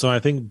 Also, I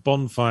think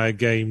Bonfire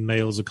Game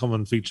nails a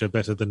common feature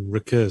better than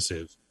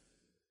recursive.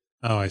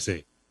 Oh, I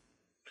see.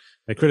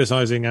 They're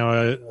criticizing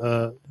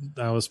our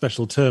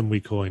special term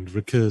we coined,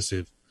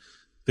 recursive.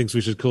 Thinks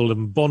we should call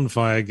them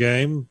Bonfire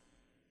Game,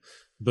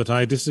 but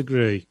I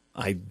disagree.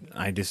 I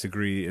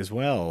disagree as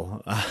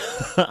well.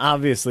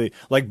 Obviously,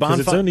 like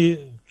Bonfire.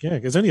 Yeah,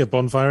 it's only a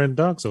bonfire in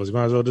Dark Souls. You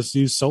might as well just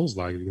use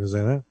Souls-like, if you're going to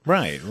say that.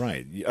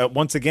 Right.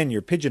 Once again,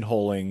 you're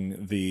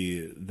pigeonholing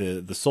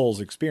the Souls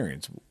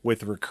experience.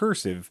 With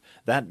recursive,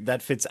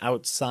 that fits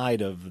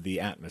outside of the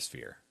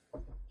atmosphere.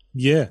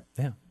 Yeah.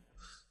 Yeah.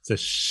 So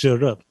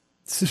shut up.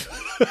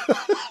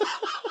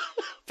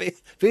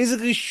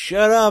 Basically,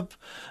 shut up.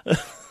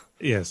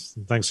 Yes,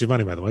 thanks for your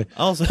money, by the way.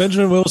 Also,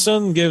 Benjamin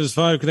Wilson gives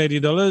 $5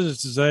 to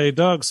say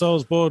Dark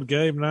Souls board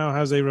game now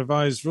has a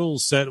revised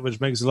rules set,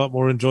 which makes it a lot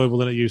more enjoyable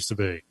than it used to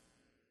be.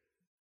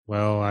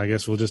 Well, I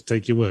guess we'll just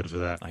take your word for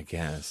that. I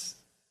guess.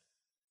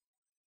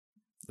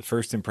 The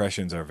first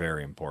impressions are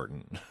very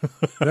important.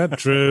 Is that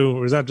true?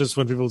 Or is that just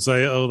when people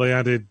say, oh, they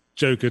added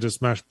Joker to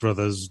Smash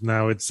Brothers,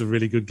 now it's a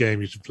really good game,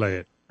 you should play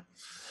it?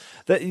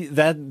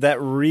 That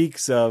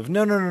reeks of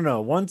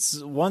no.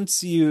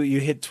 Once you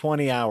hit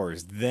 20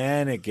 hours,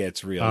 then it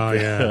gets real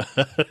good.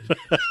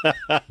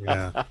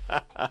 Yeah.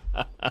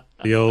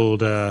 The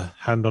old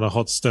hand on a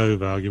hot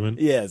stove argument.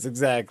 Yes,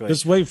 exactly.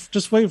 Just wait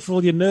for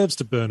all your nerves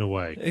to burn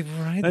away.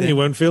 Right. Then you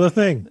won't feel a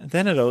thing.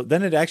 Then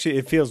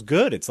it feels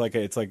good. It's like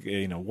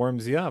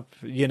warms you up.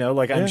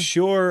 I'm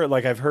sure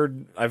I've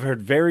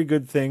heard very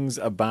good things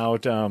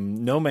about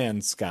No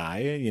Man's Sky,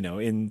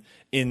 in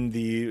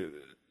the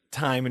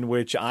time in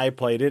which I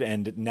played it,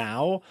 and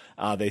now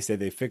they say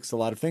they fixed a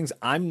lot of things.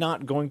 I'm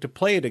not going to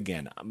play it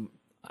again.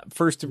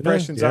 First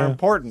impressions are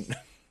important.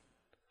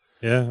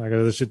 Yeah, I got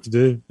other shit to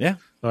do. Yeah,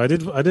 I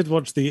did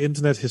watch the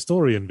Internet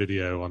Historian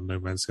video on No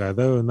Man's Sky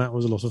though, and that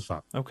was a lot of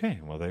fun. Okay,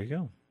 well there you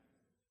go.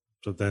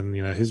 But then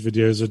his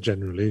videos are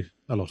generally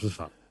a lot of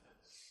fun.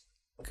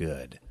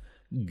 Good.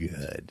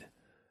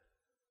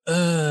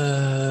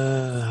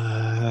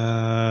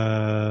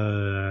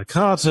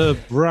 Carter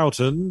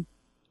Broughton,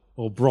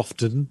 or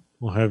Brofton,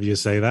 or however you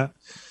say that,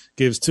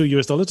 gives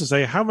 $2 to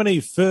say how many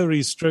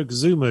furry stroke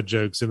Zoomer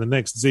jokes in the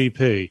next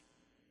ZP.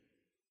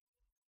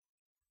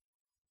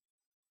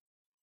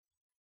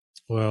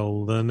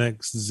 Well, the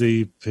next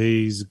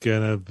ZP's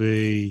gonna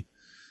be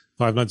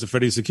Five Nights at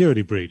Freddy's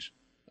Security Breach.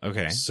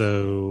 Okay.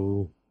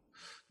 So,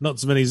 not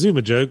so many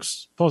Zoomer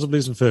jokes, possibly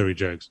some furry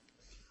jokes.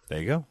 There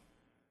you go.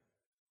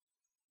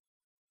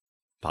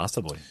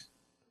 Possibly.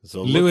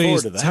 So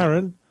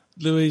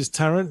Louise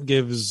Tarrant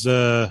gives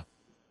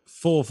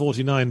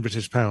 £4.49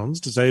 British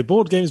pounds to say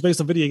board games based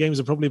on video games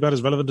are probably about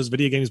as relevant as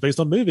video games based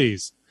on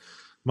movies.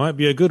 Might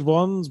be a good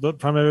ones, but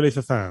primarily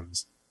for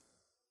fans.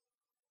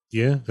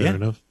 Yeah, fair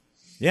enough.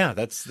 Yeah,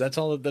 that's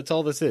all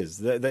this is.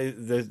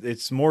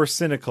 It's more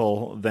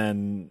cynical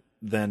than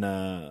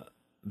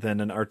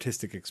an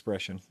artistic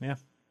expression. Yeah.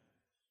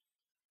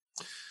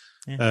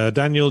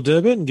 Daniel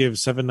Durbin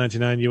gives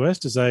 $7.99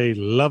 to say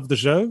love the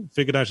show.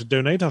 Figured I should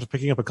donate after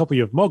picking up a copy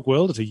of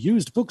Mogworld at a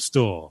used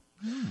bookstore.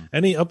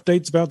 Any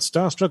updates about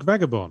Starstruck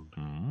Vagabond?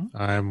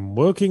 I'm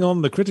working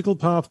on the Critical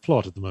Path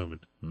plot at the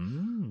moment.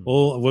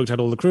 I've worked out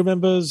all the crew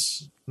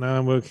members. Now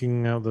I'm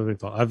working out the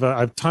plot.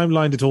 I've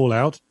timelined it all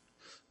out.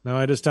 Now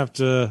I just have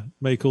to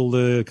make all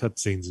the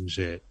cutscenes and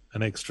shit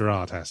and extra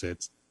art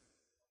assets.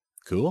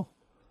 Cool.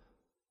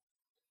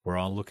 We're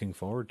all looking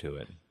forward to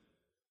it.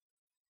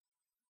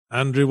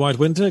 Andrew White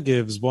Winter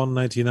gives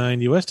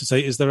 $1.99 to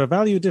say, is there a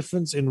value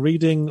difference in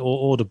reading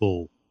or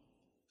Audible?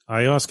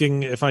 Are you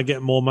asking if I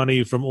get more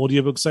money from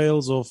audiobook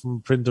sales or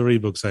from print or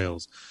ebook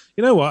sales?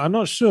 You know what? I'm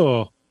not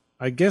sure.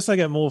 I guess I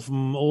get more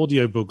from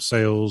audiobook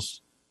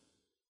sales.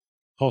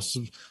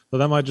 Possibly, but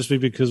that might just be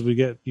because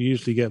you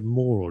usually get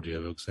more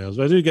audiobook sales.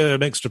 But I do get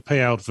an extra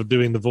payout for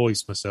doing the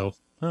voice myself.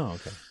 Oh,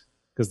 okay.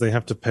 Because they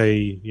have to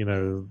pay,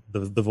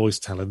 the voice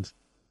talent.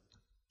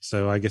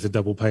 So I get a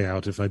double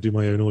payout if I do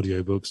my own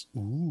audiobooks.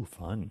 Ooh,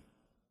 fun.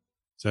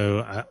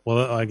 So,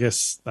 I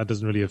guess that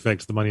doesn't really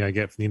affect the money I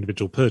get from the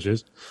individual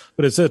purchase,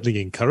 but it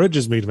certainly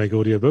encourages me to make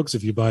audiobooks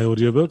if you buy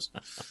audiobooks.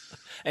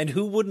 And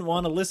who wouldn't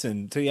want to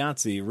listen to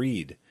Yahtzee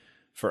read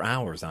for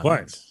hours on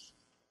end?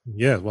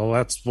 Yeah, well,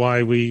 that's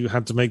why we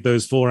had to make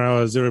those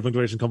 4-hour zero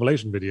punctuation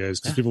compilation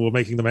videos, because people were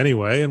making them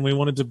anyway, and we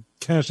wanted to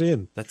cash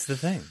in. That's the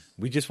thing.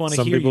 We just want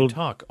to hear you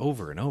talk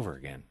over and over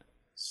again.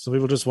 Some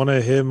people just want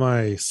to hear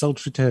my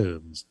sultry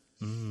tones.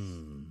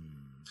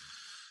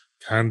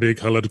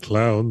 Candy-colored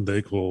clown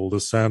they call the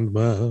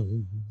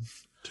Sandman,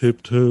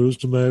 tiptoes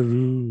to my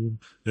room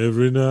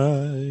every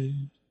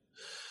night.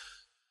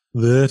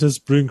 There to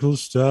sprinkle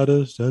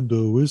stardust and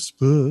a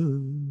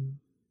whisper,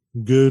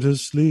 go to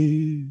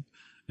sleep,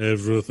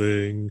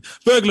 everything.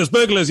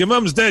 Burglars, your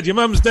mum's dead,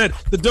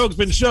 the dog's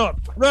been shot,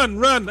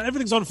 run,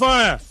 everything's on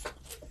fire.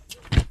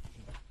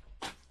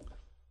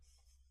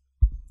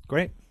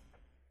 Great.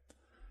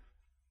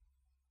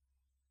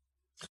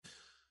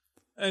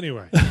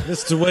 Anyway,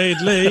 Mr. Wade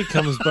Lee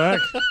comes back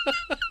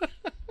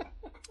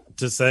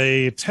to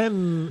say give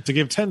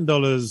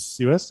 $10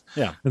 US.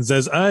 Yeah. And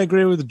says, I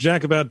agree with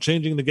Jack about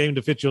changing the game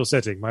to fit your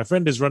setting. My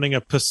friend is running a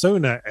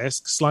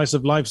Persona-esque slice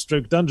of life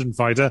stroke dungeon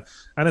fighter,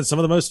 and it's some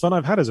of the most fun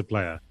I've had as a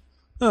player.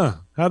 How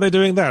are they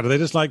doing that? Are they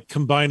just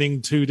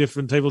combining two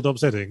different tabletop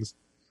settings?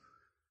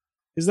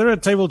 Is there a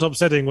tabletop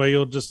setting where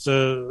you're just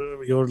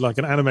you're like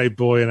an anime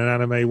boy in an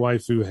anime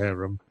waifu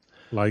harem?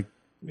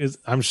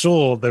 I'm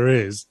sure there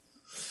is.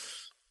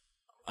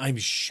 I'm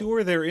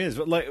sure there is,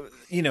 but like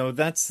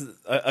that's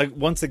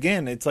once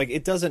again, it's like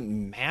it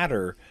doesn't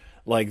matter.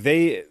 Like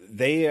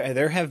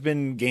there have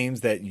been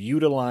games that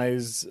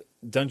utilize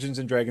Dungeons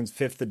and Dragons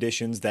 5th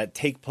editions that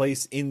take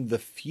place in the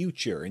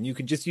future, and you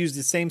can just use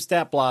the same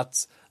stat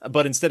blots,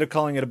 but instead of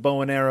calling it a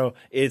bow and arrow,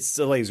 it's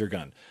a laser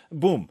gun.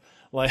 Boom.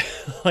 Like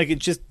like it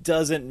just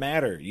doesn't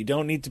matter. You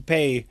don't need to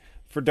pay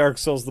for Dark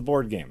Souls the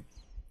board game.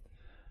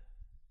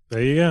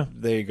 There you go.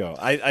 There you go.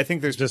 I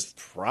think there's just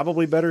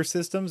probably better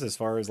systems as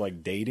far as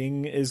like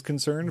dating is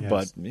concerned,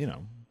 but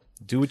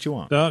do what you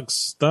want. Dark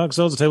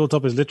Souls, the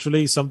tabletop is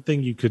literally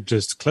something you could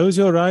just close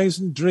your eyes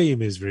and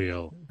dream is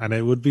real, and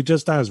it would be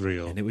just as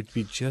real. And it would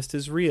be just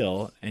as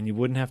real, and you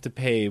wouldn't have to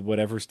pay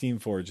whatever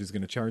Steamforge is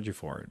going to charge you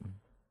for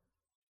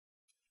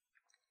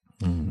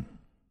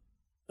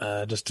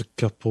it. Just a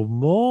couple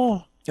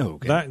more.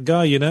 Okay. That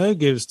guy,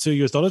 gives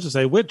 $2 to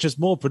say which is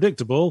more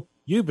predictable,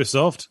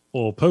 Ubisoft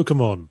or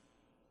Pokemon.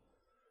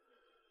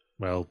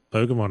 Well,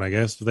 Pokemon, I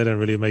guess, but they don't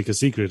really make a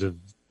secret of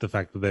the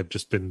fact that they've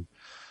just been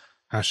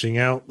hashing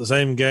out the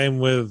same game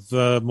with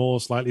more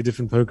slightly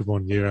different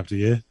Pokemon year after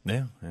year.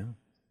 Yeah.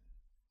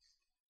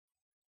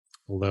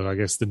 Although I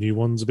guess the new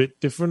one's a bit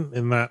different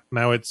in that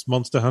now it's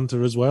Monster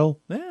Hunter as well.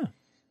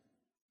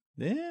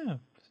 Yeah.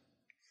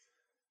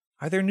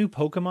 Are there new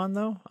Pokemon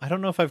though? I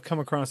don't know if I've come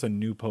across a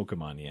new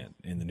Pokemon yet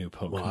in the new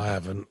Pokemon. Well, I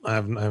haven't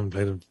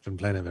been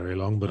playing it very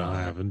long, but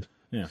I haven't.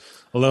 Yeah.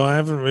 Although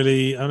I'm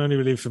only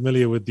really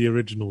familiar with the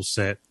original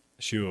set.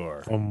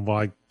 Sure. From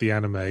like the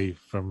anime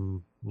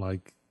from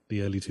like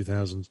the early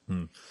 2000s.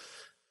 I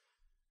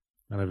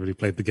never really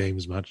played the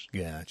games much.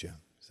 Gotcha.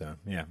 So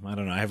yeah, I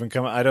don't know.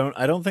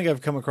 I don't think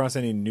I've come across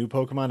any new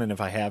Pokemon, and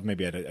if I have,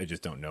 maybe I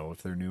just don't know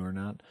if they're new or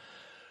not.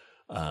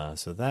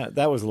 So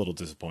that was a little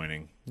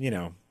disappointing.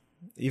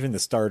 Even the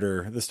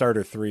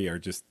starter 3 are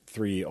just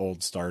 3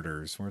 old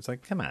starters where it's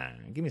like, come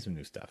on, give me some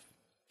new stuff.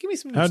 Give me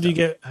some new stuff.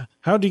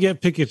 How do you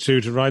get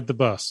Pikachu to ride the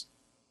bus?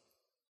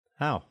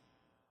 How?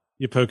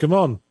 Your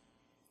Pokemon.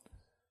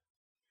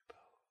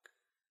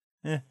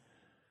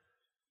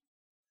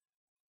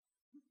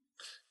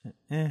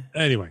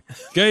 Anyway,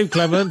 Gabe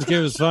Clement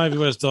gives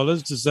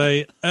 $5 to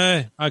say,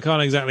 I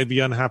can't exactly be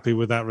unhappy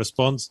with that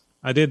response.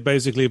 I did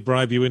basically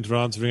bribe you into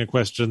answering a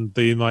question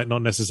that you might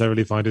not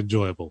necessarily find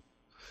enjoyable.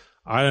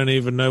 I don't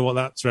even know what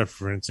that's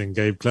referencing,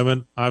 Gabe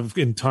Clement. I've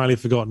entirely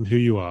forgotten who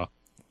you are.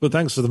 But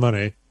thanks for the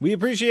money. We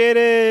appreciate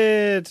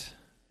it.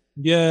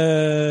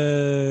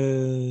 Yay.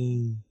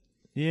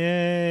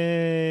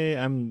 Yay.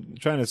 I'm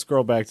trying to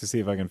scroll back to see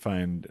if I can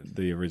find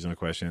the original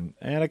question,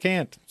 and I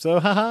can't. So,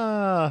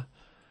 haha.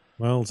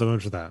 Well, so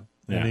much for that.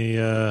 Yeah.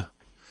 Any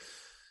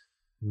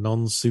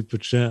non-super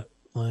chat,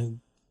 like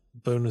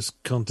bonus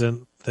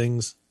content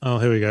things? Oh,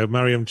 here we go.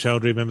 Mariam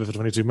Chowdhury, member for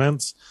 22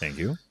 months. Thank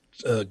you.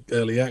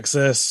 Early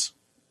access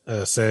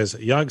says,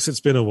 yikes,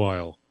 it's been a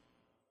while.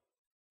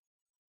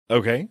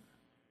 Okay.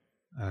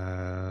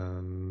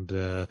 And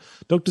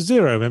Dr.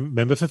 Zero,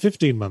 member for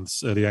 15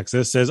 months, early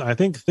access, says, I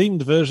think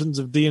themed versions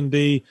of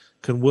D&D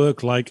can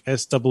work like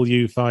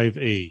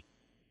SW5E.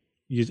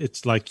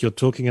 It's like you're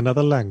talking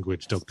another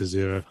language, Dr.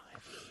 Zero.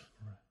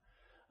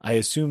 I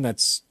assume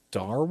that's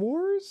Star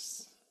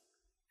Wars?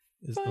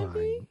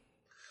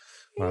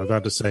 Well, I'm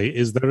about to say,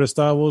 is there a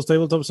Star Wars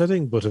tabletop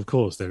setting? But of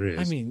course there is.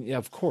 I mean, yeah,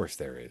 of course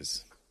there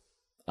is.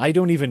 I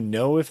don't even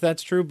know if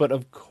that's true, but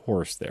of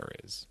course there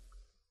is.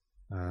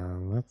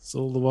 That's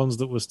all the ones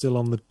that were still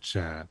on the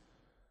chat.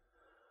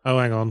 Oh,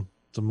 hang on.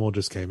 Some more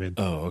just came in.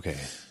 Oh, okay.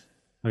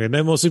 Okay,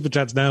 no more super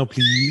chats now,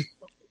 please.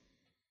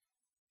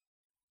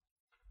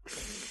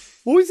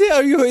 What was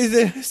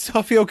it? Is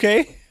Toffee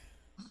okay?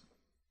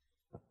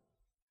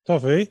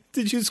 Toffee?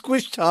 Did you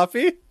squish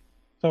Toffee?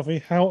 Toffee,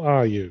 how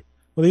are you?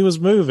 Well, he was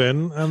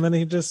moving, and then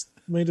he just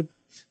made a...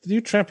 Did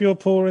you trap your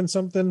paw in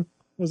something?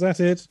 Was that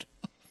it?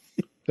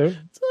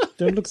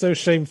 Don't look so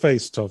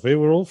shamefaced, Toffee.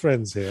 We're all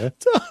friends here.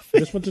 Toffee. I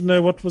just want to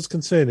know what was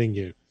concerning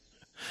you.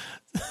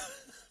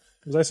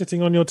 Was I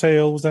sitting on your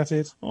tail? Was that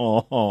it?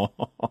 Oh.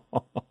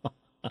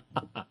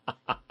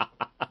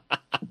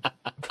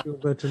 Feel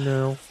better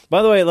now.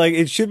 By the way, like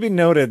it should be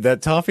noted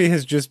that Toffee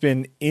has just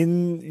been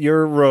in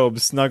your robe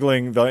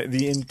snuggling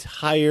the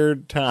entire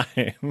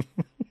time.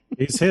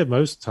 He's here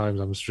most times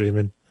I'm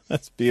streaming.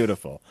 That's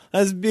beautiful.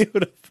 That's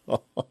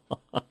beautiful.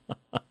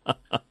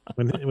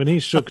 When he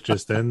shook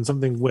just then,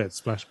 something wet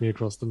splashed me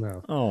across the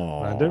mouth.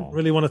 Oh, I don't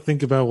really want to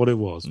think about what it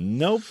was.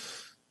 Nope.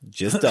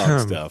 Just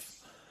dog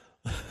stuff.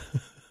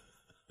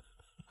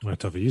 Right,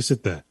 Toffee, you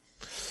sit there.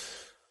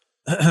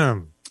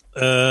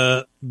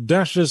 Dashus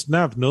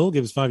Navnul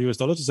gives $5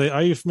 to say,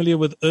 are you familiar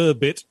with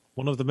Urbit,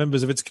 one of the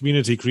members of its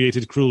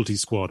community-created cruelty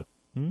squad?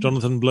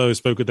 Jonathan Blow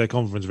spoke at their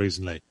conference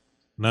recently.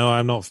 No,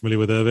 I'm not familiar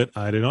with Urbit.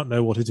 I do not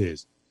know what it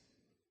is.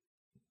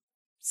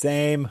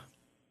 Same.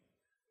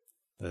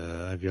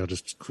 Maybe I'll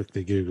just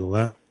quickly Google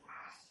that.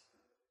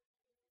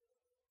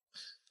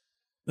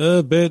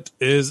 Urbit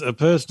is a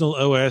personal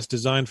OS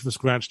designed from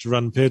scratch to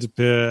run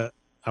peer-to-peer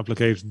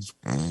applications.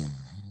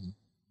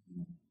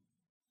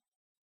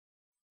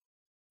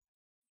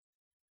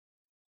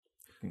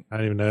 I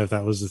don't even know if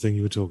that was the thing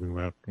you were talking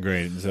about.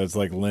 Great. So it's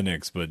like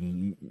Linux, but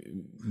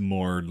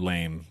more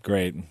lame.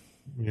 Great.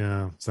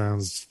 Yeah,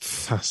 sounds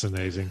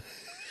fascinating.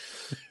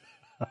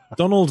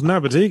 Donald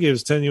Naberty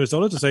gives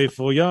 $10 to say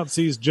for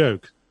Yahtzee's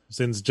joke,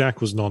 since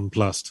Jack was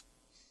nonplussed.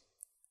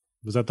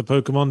 Was that the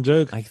Pokemon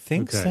joke? I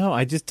think so.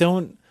 I just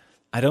don't.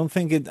 I don't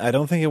think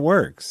it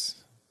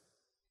works.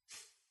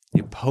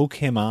 You poke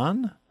him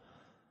on?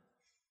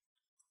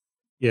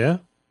 Yeah.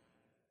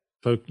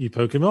 You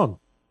poke him on.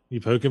 You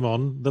poke him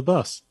on the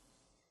bus.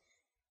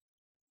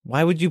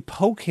 Why would you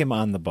poke him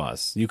on the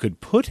bus? You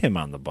could put him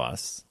on the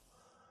bus.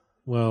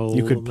 Well,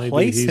 you could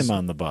place him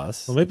on the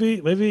bus. Well,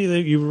 maybe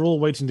you were all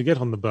waiting to get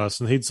on the bus,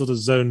 and he'd sort of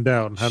zoned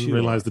out and hadn't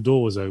realized the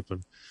door was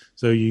open.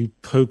 So you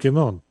poke him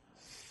on.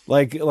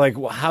 Like,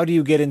 how do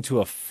you get into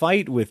a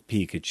fight with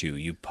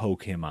Pikachu? You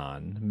poke him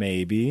on,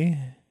 maybe.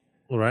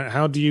 All right.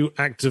 How do you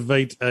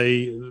activate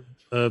a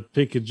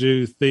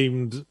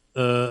Pikachu-themed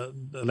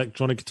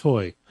electronic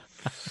toy?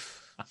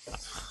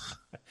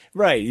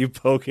 Right. You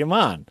poke him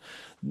on.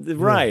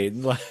 Right.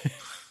 Yeah.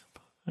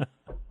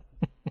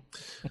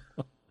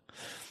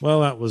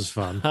 Well, that was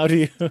fun. How do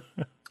you...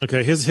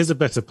 Okay, here's a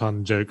better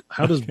pun joke.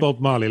 How does Bob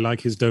Marley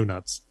like his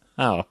donuts?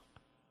 How?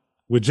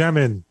 We're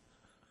jamming.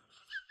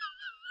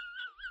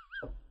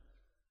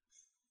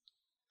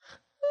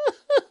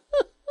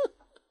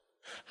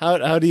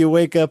 How do you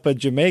wake up a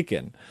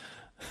Jamaican?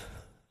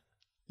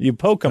 You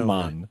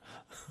Pokemon.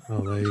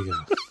 Oh, there you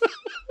go.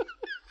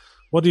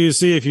 What do you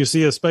see if you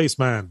see a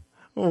spaceman?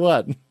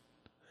 What?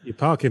 You're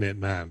parking it,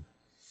 man.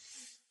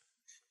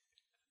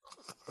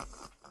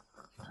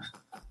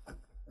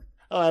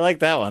 Oh, I like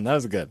that one. That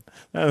was good.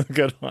 That was a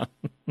good one.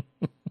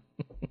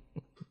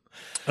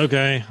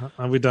 Okay,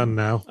 are we done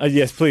now?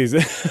 Yes, please.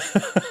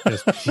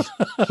 Yes,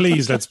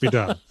 please, let's be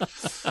done.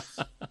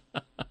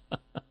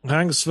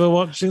 Thanks for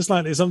watching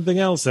Slightly Something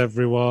Else,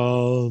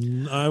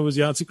 everyone. I was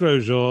Yahtzee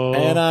Croshaw.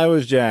 And I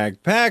was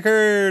Jack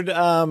Packard.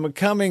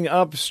 Coming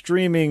up,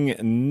 streaming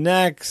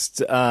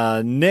next.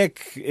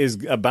 Nick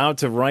is about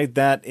to write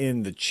that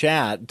in the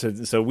chat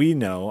so we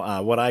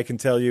know. What I can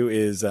tell you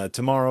is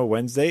tomorrow,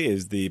 Wednesday,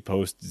 is the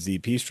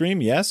post-ZP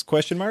stream. Yes?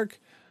 Question mark?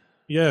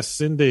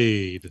 Yes,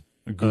 indeed.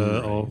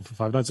 Of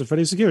Five Nights at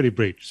Freddy's Security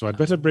Breach. So I'd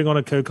better bring on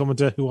a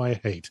co-commentator who I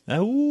hate.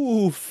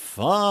 Ooh,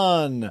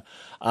 fun.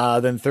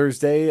 Then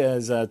Thursday,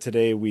 as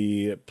today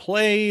we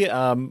play.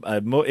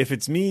 If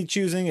it's me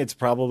choosing, it's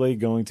probably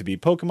going to be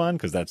Pokemon,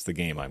 because that's the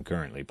game I'm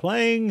currently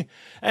playing.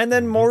 And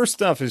then more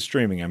stuff is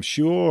streaming, I'm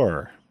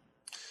sure.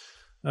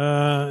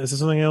 Is there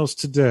something else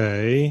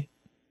today?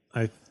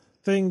 I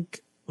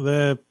think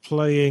they're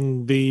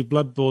playing the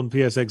Bloodborne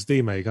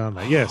PSXD make, aren't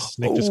they? Yes,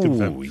 Nick just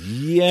confirmed.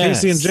 Yes.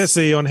 Casey and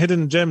Jesse on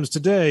Hidden Gems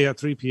today at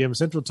 3 p.m.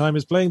 Central Time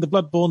is playing the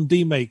Bloodborne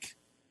D-Make,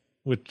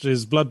 which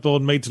is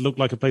Bloodborne made to look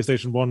like a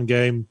PlayStation 1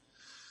 game.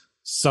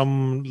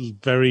 Some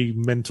very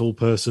mental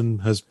person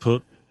has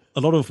put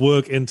a lot of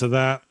work into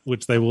that,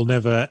 which they will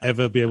never,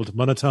 ever be able to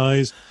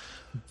monetize.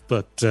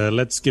 But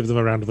let's give them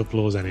a round of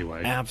applause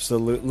anyway.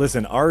 Absolutely.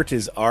 Listen, art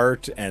is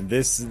art, and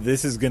this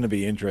is going to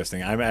be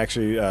interesting. I'm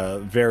actually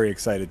very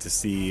excited to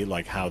see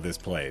like how this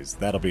plays.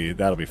 That'll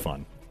be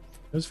fun.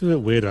 I just feel a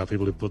bit weird about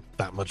people who put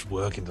that much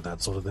work into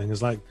that sort of thing.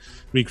 It's like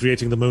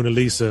recreating the Mona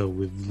Lisa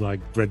with like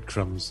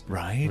breadcrumbs.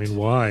 Right. I mean,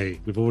 why?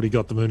 We've already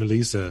got the Mona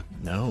Lisa.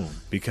 No,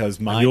 because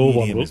my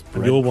medium is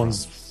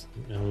breadcrumbs.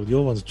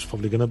 Your one's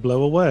probably going to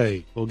blow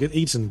away or get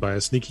eaten by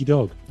a sneaky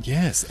dog.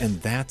 Yes,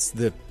 and that's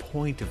the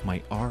point of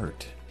my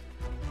art.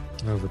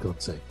 Oh, for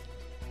God's sake.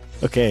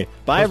 Okay,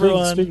 bye,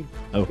 everyone.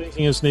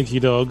 Speaking of sneaky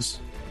dogs,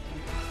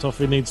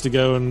 Toffee needs to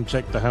go and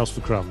check the house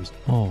for crumbs.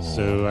 Oh.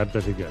 So I'd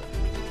better go.